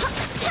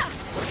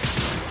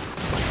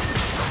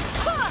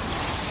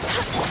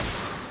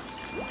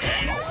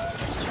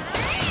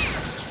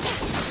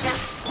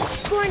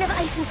 Born of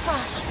ice and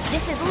frost.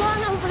 This is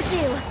long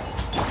overdue.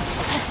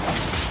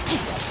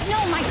 No,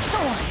 my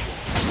sword!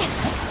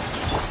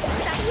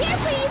 Back here,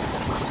 please!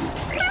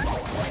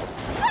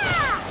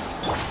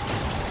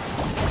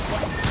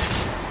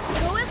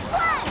 Go as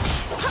one!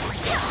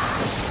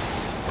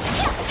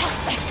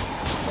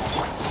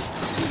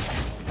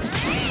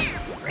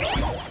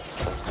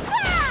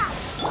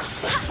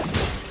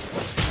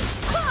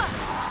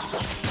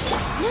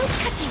 No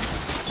touching!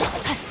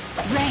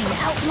 Rain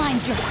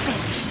outlines your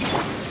fate.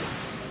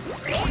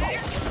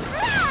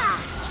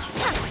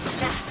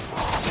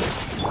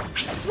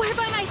 I swear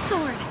by my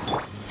sword!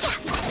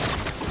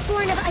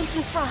 Born of ice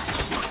and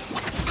frost.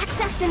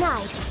 Access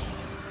denied.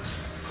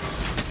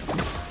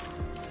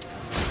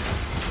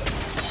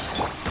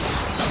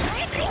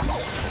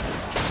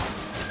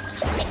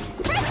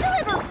 Press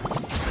deliver!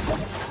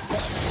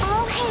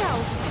 All hail!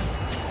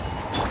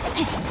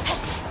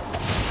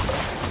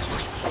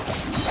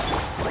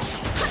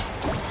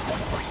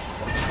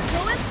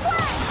 Go as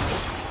one!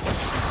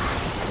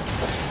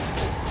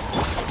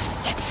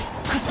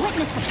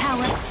 Witness the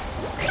power!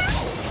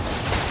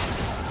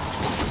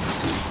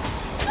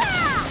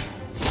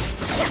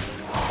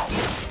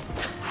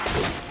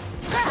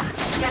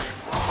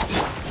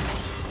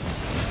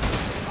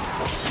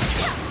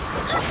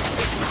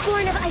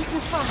 Born of ice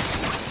and frost.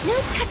 No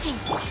touching.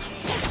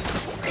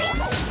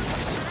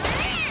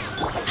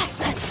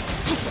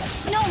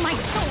 No, my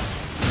soul.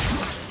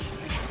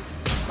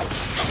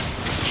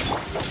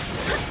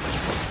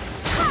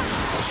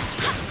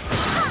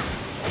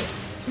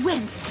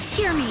 Wind,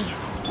 hear me.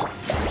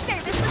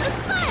 Service with a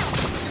smile.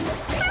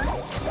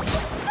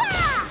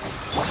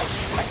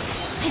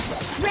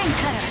 Rain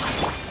cutter.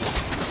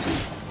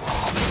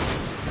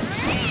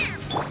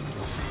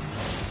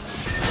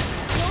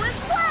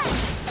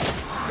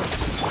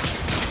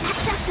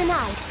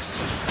 Denied.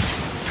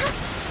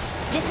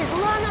 This is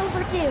long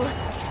overdue.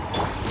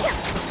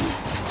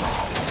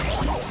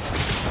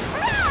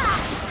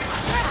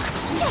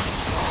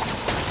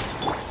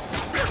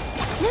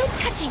 No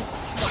touching.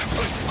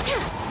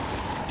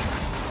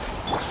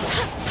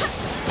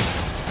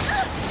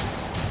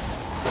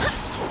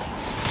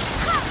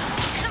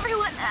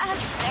 Everyone has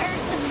their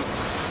limits.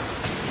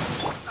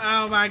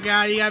 Oh my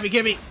god, you gotta be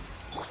kidding me.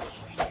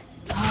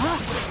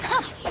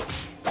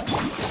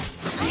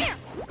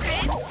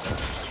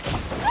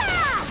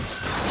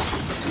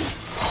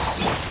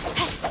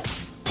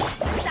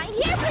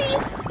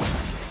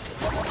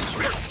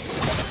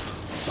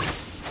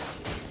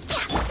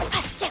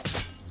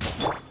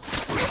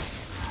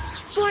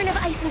 Born of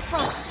ice and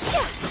frost.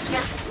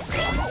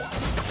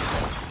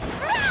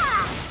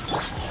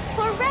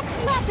 For Rex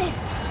Lapis.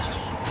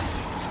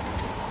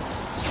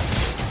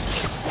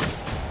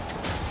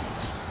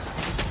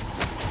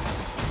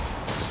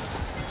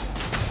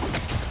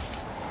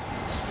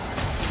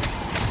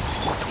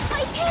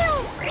 My tail.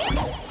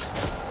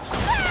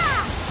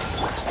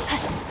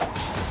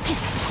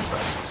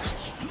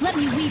 Let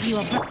me weave you a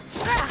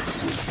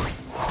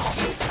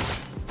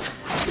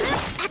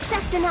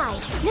access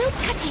denied. No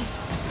touching.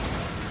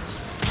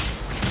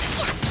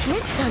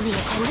 Next on the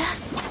agenda.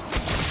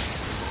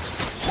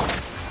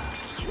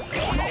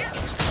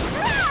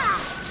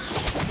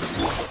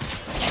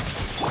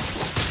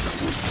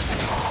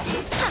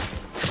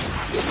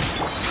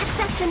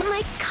 Access to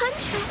my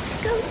contract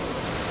goes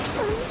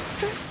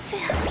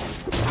unfulfilled.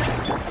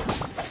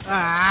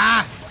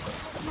 Ah!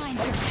 Mind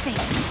your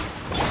fate.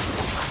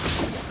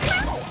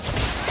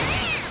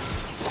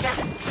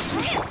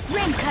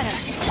 Rain cutter.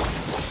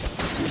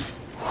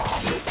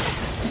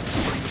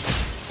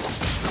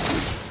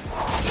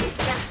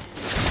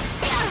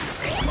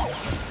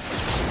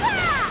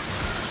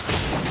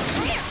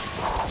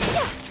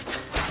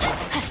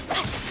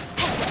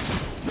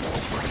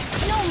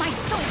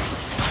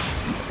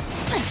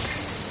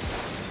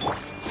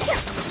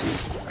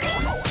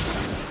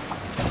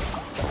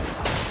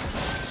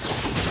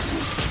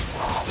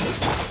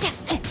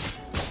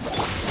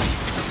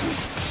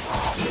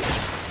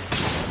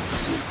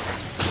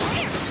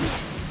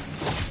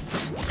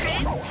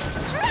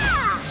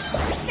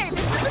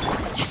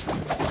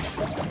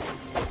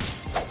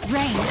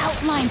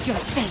 outlines your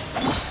fate.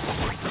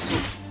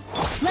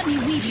 Let me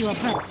weave you a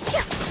bow.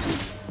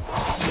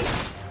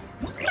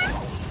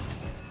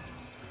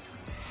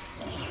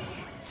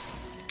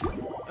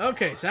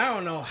 Okay, so I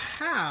don't know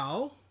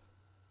how.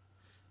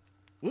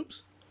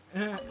 Whoops.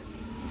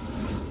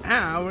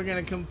 How we're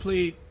gonna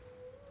complete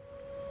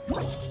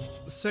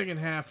the second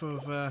half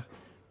of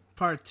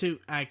part 2.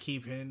 I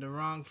keep hitting the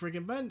wrong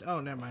freaking button. Oh,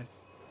 never mind.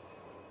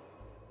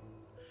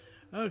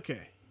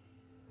 Okay.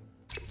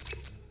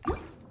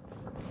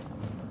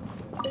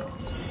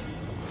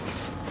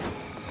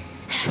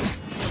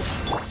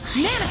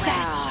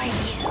 Manifest!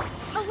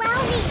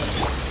 Allow me!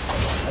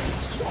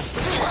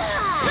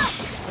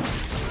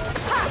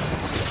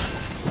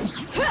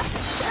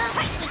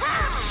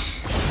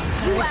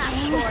 You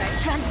asked for it!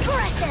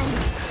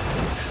 Transgressions!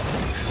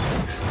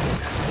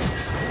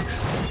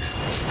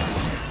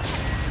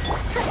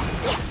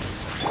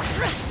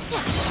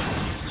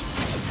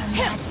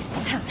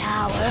 Her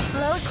power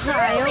flows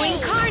cryo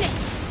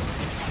incarnate!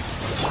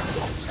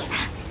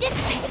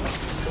 Dissipate!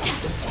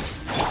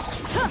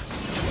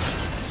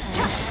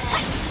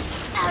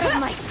 Out of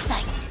my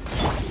sight!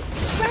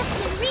 Rest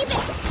and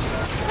rebate!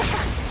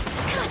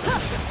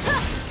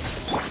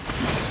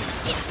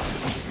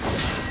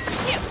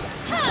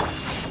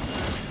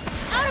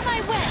 Out of my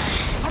way!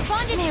 Our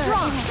bond is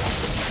strong!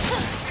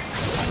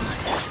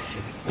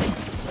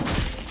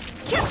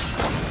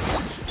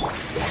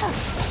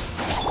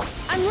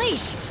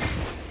 Unleash!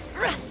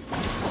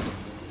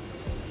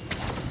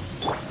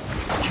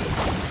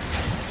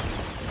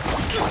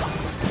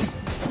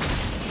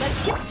 Let's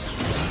get...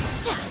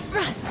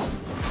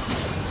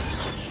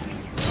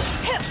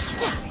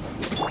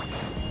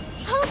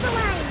 Hold the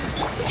line!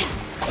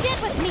 Stand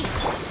with me!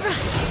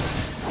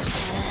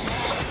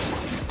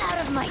 Out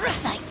of my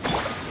sight!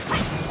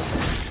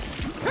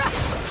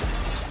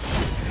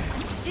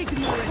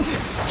 Ignorant!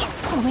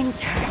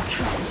 Winter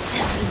touch!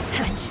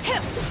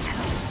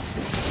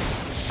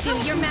 Do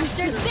your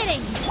master's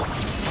bidding!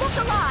 Look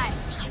alive!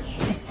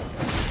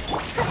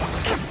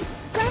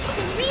 Rest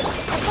and rebate!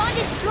 Our bond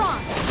is strong!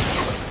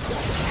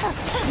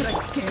 Did I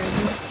scare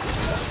you?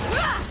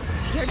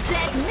 You're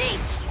dead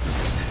meat!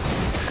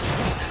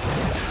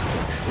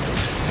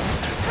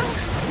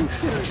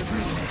 Consider it a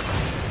remake.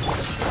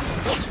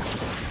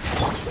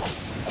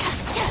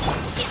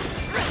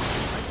 I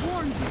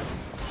warned you.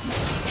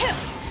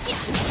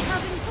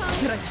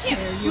 Did I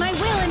scare you? My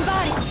will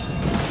embodied!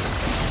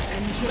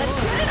 Enjoy. Let's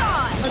get it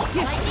on! A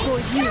gift for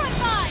you.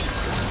 Purified!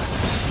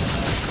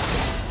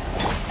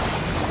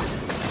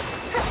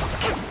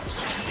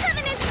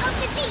 Covenants of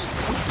the deep!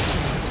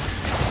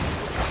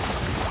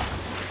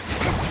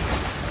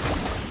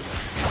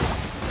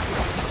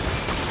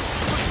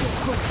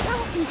 How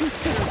can you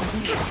consider it a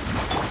remake?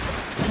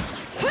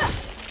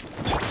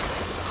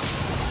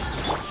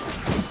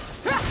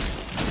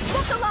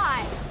 Look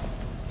alive!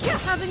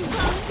 Having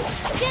fun?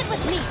 Get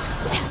with me!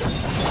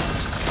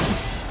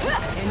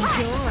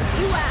 Enjoy.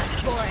 You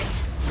asked for it!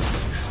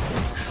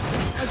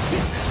 A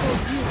gift for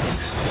you.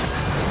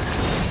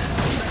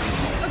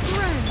 A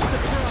grand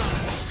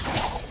surprise.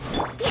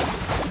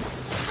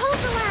 Hold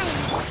the line!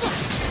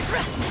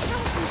 How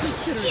can you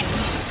consider it a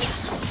remake?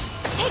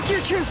 Take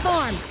your true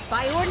form!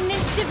 By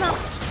ordinance divine!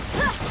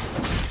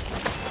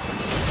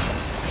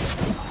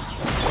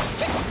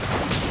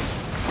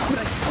 Did I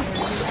scare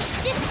you?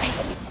 Dissipate!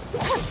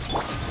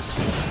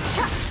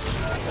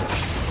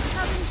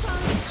 Having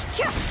fun?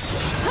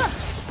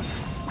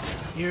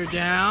 You're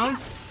down.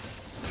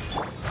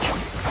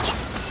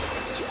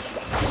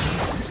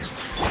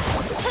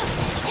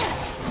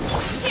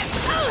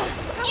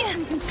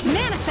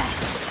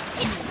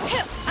 Manifest!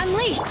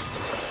 Unleash!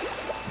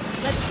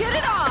 Let's get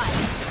it on!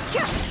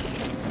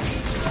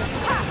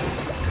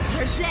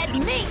 You're dead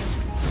meat!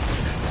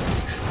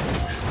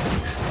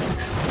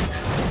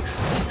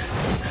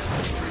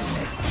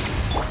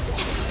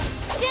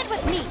 Stand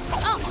with me!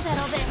 I'll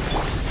settle this!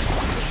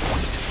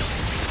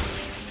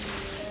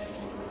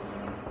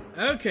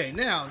 Okay,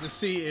 now to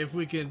see if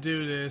we can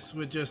do this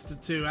with just the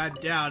two. I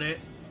doubt it.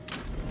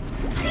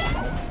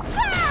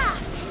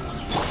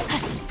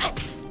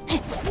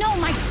 No,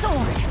 my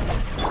sword!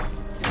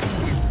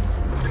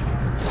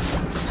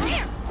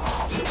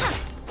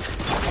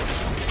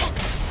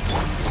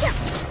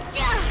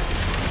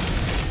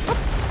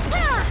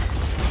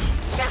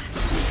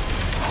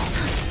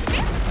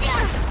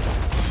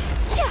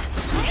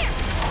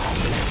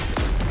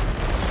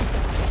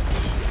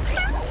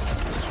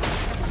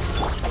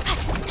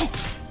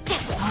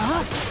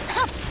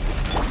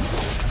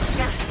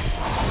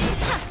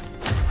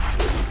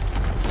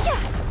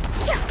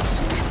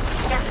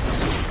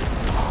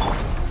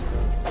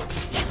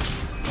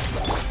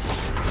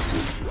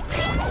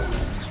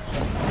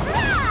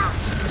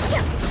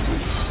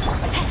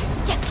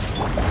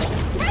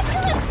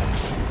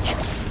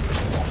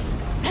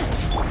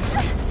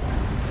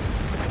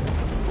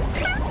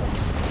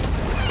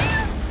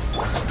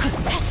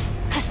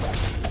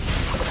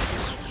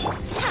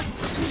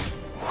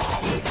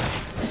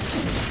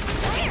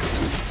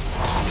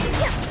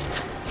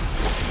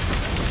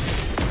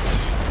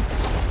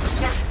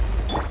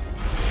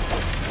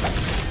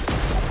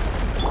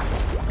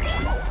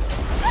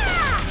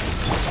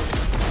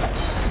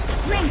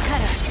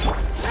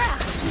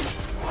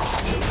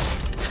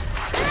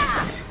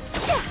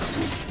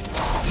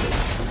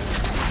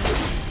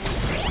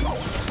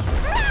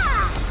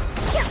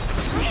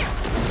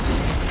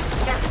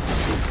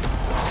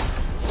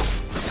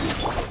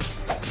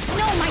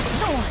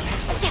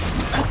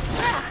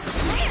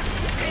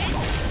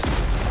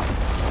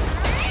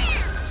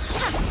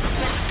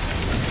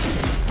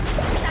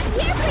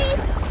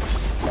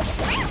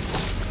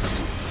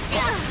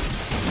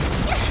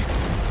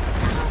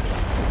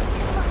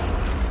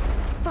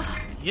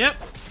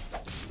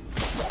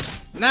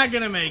 Not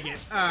gonna make it.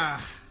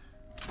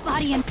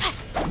 Body and...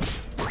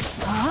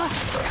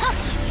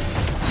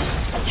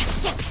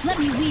 Yeah, let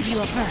me weave you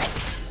a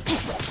verse.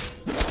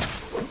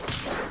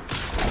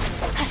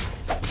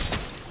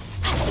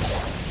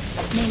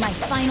 May my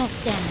final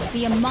stand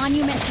be a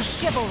monument to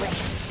chivalry.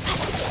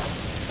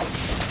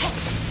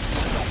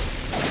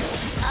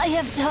 I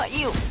have taught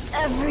you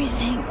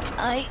everything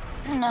I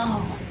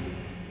know.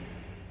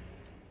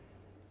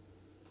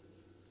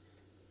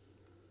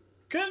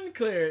 Couldn't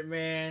clear it,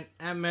 man.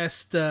 I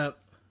messed up.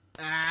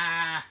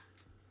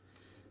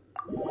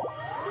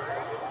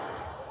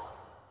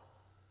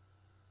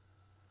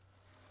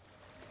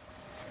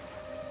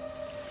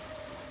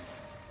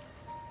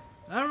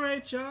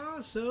 Alright,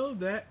 y'all. So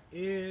that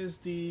is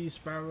the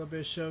Spiral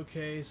Abyss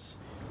Showcase.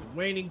 The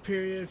waiting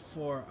period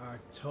for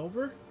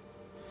October.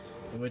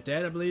 And with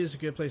that, I believe it's a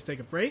good place to take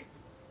a break.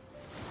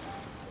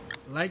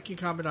 Like and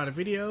comment on the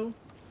video.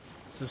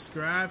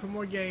 Subscribe for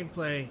more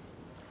gameplay.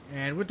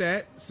 And with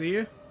that, see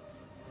ya.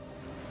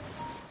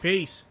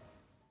 Peace.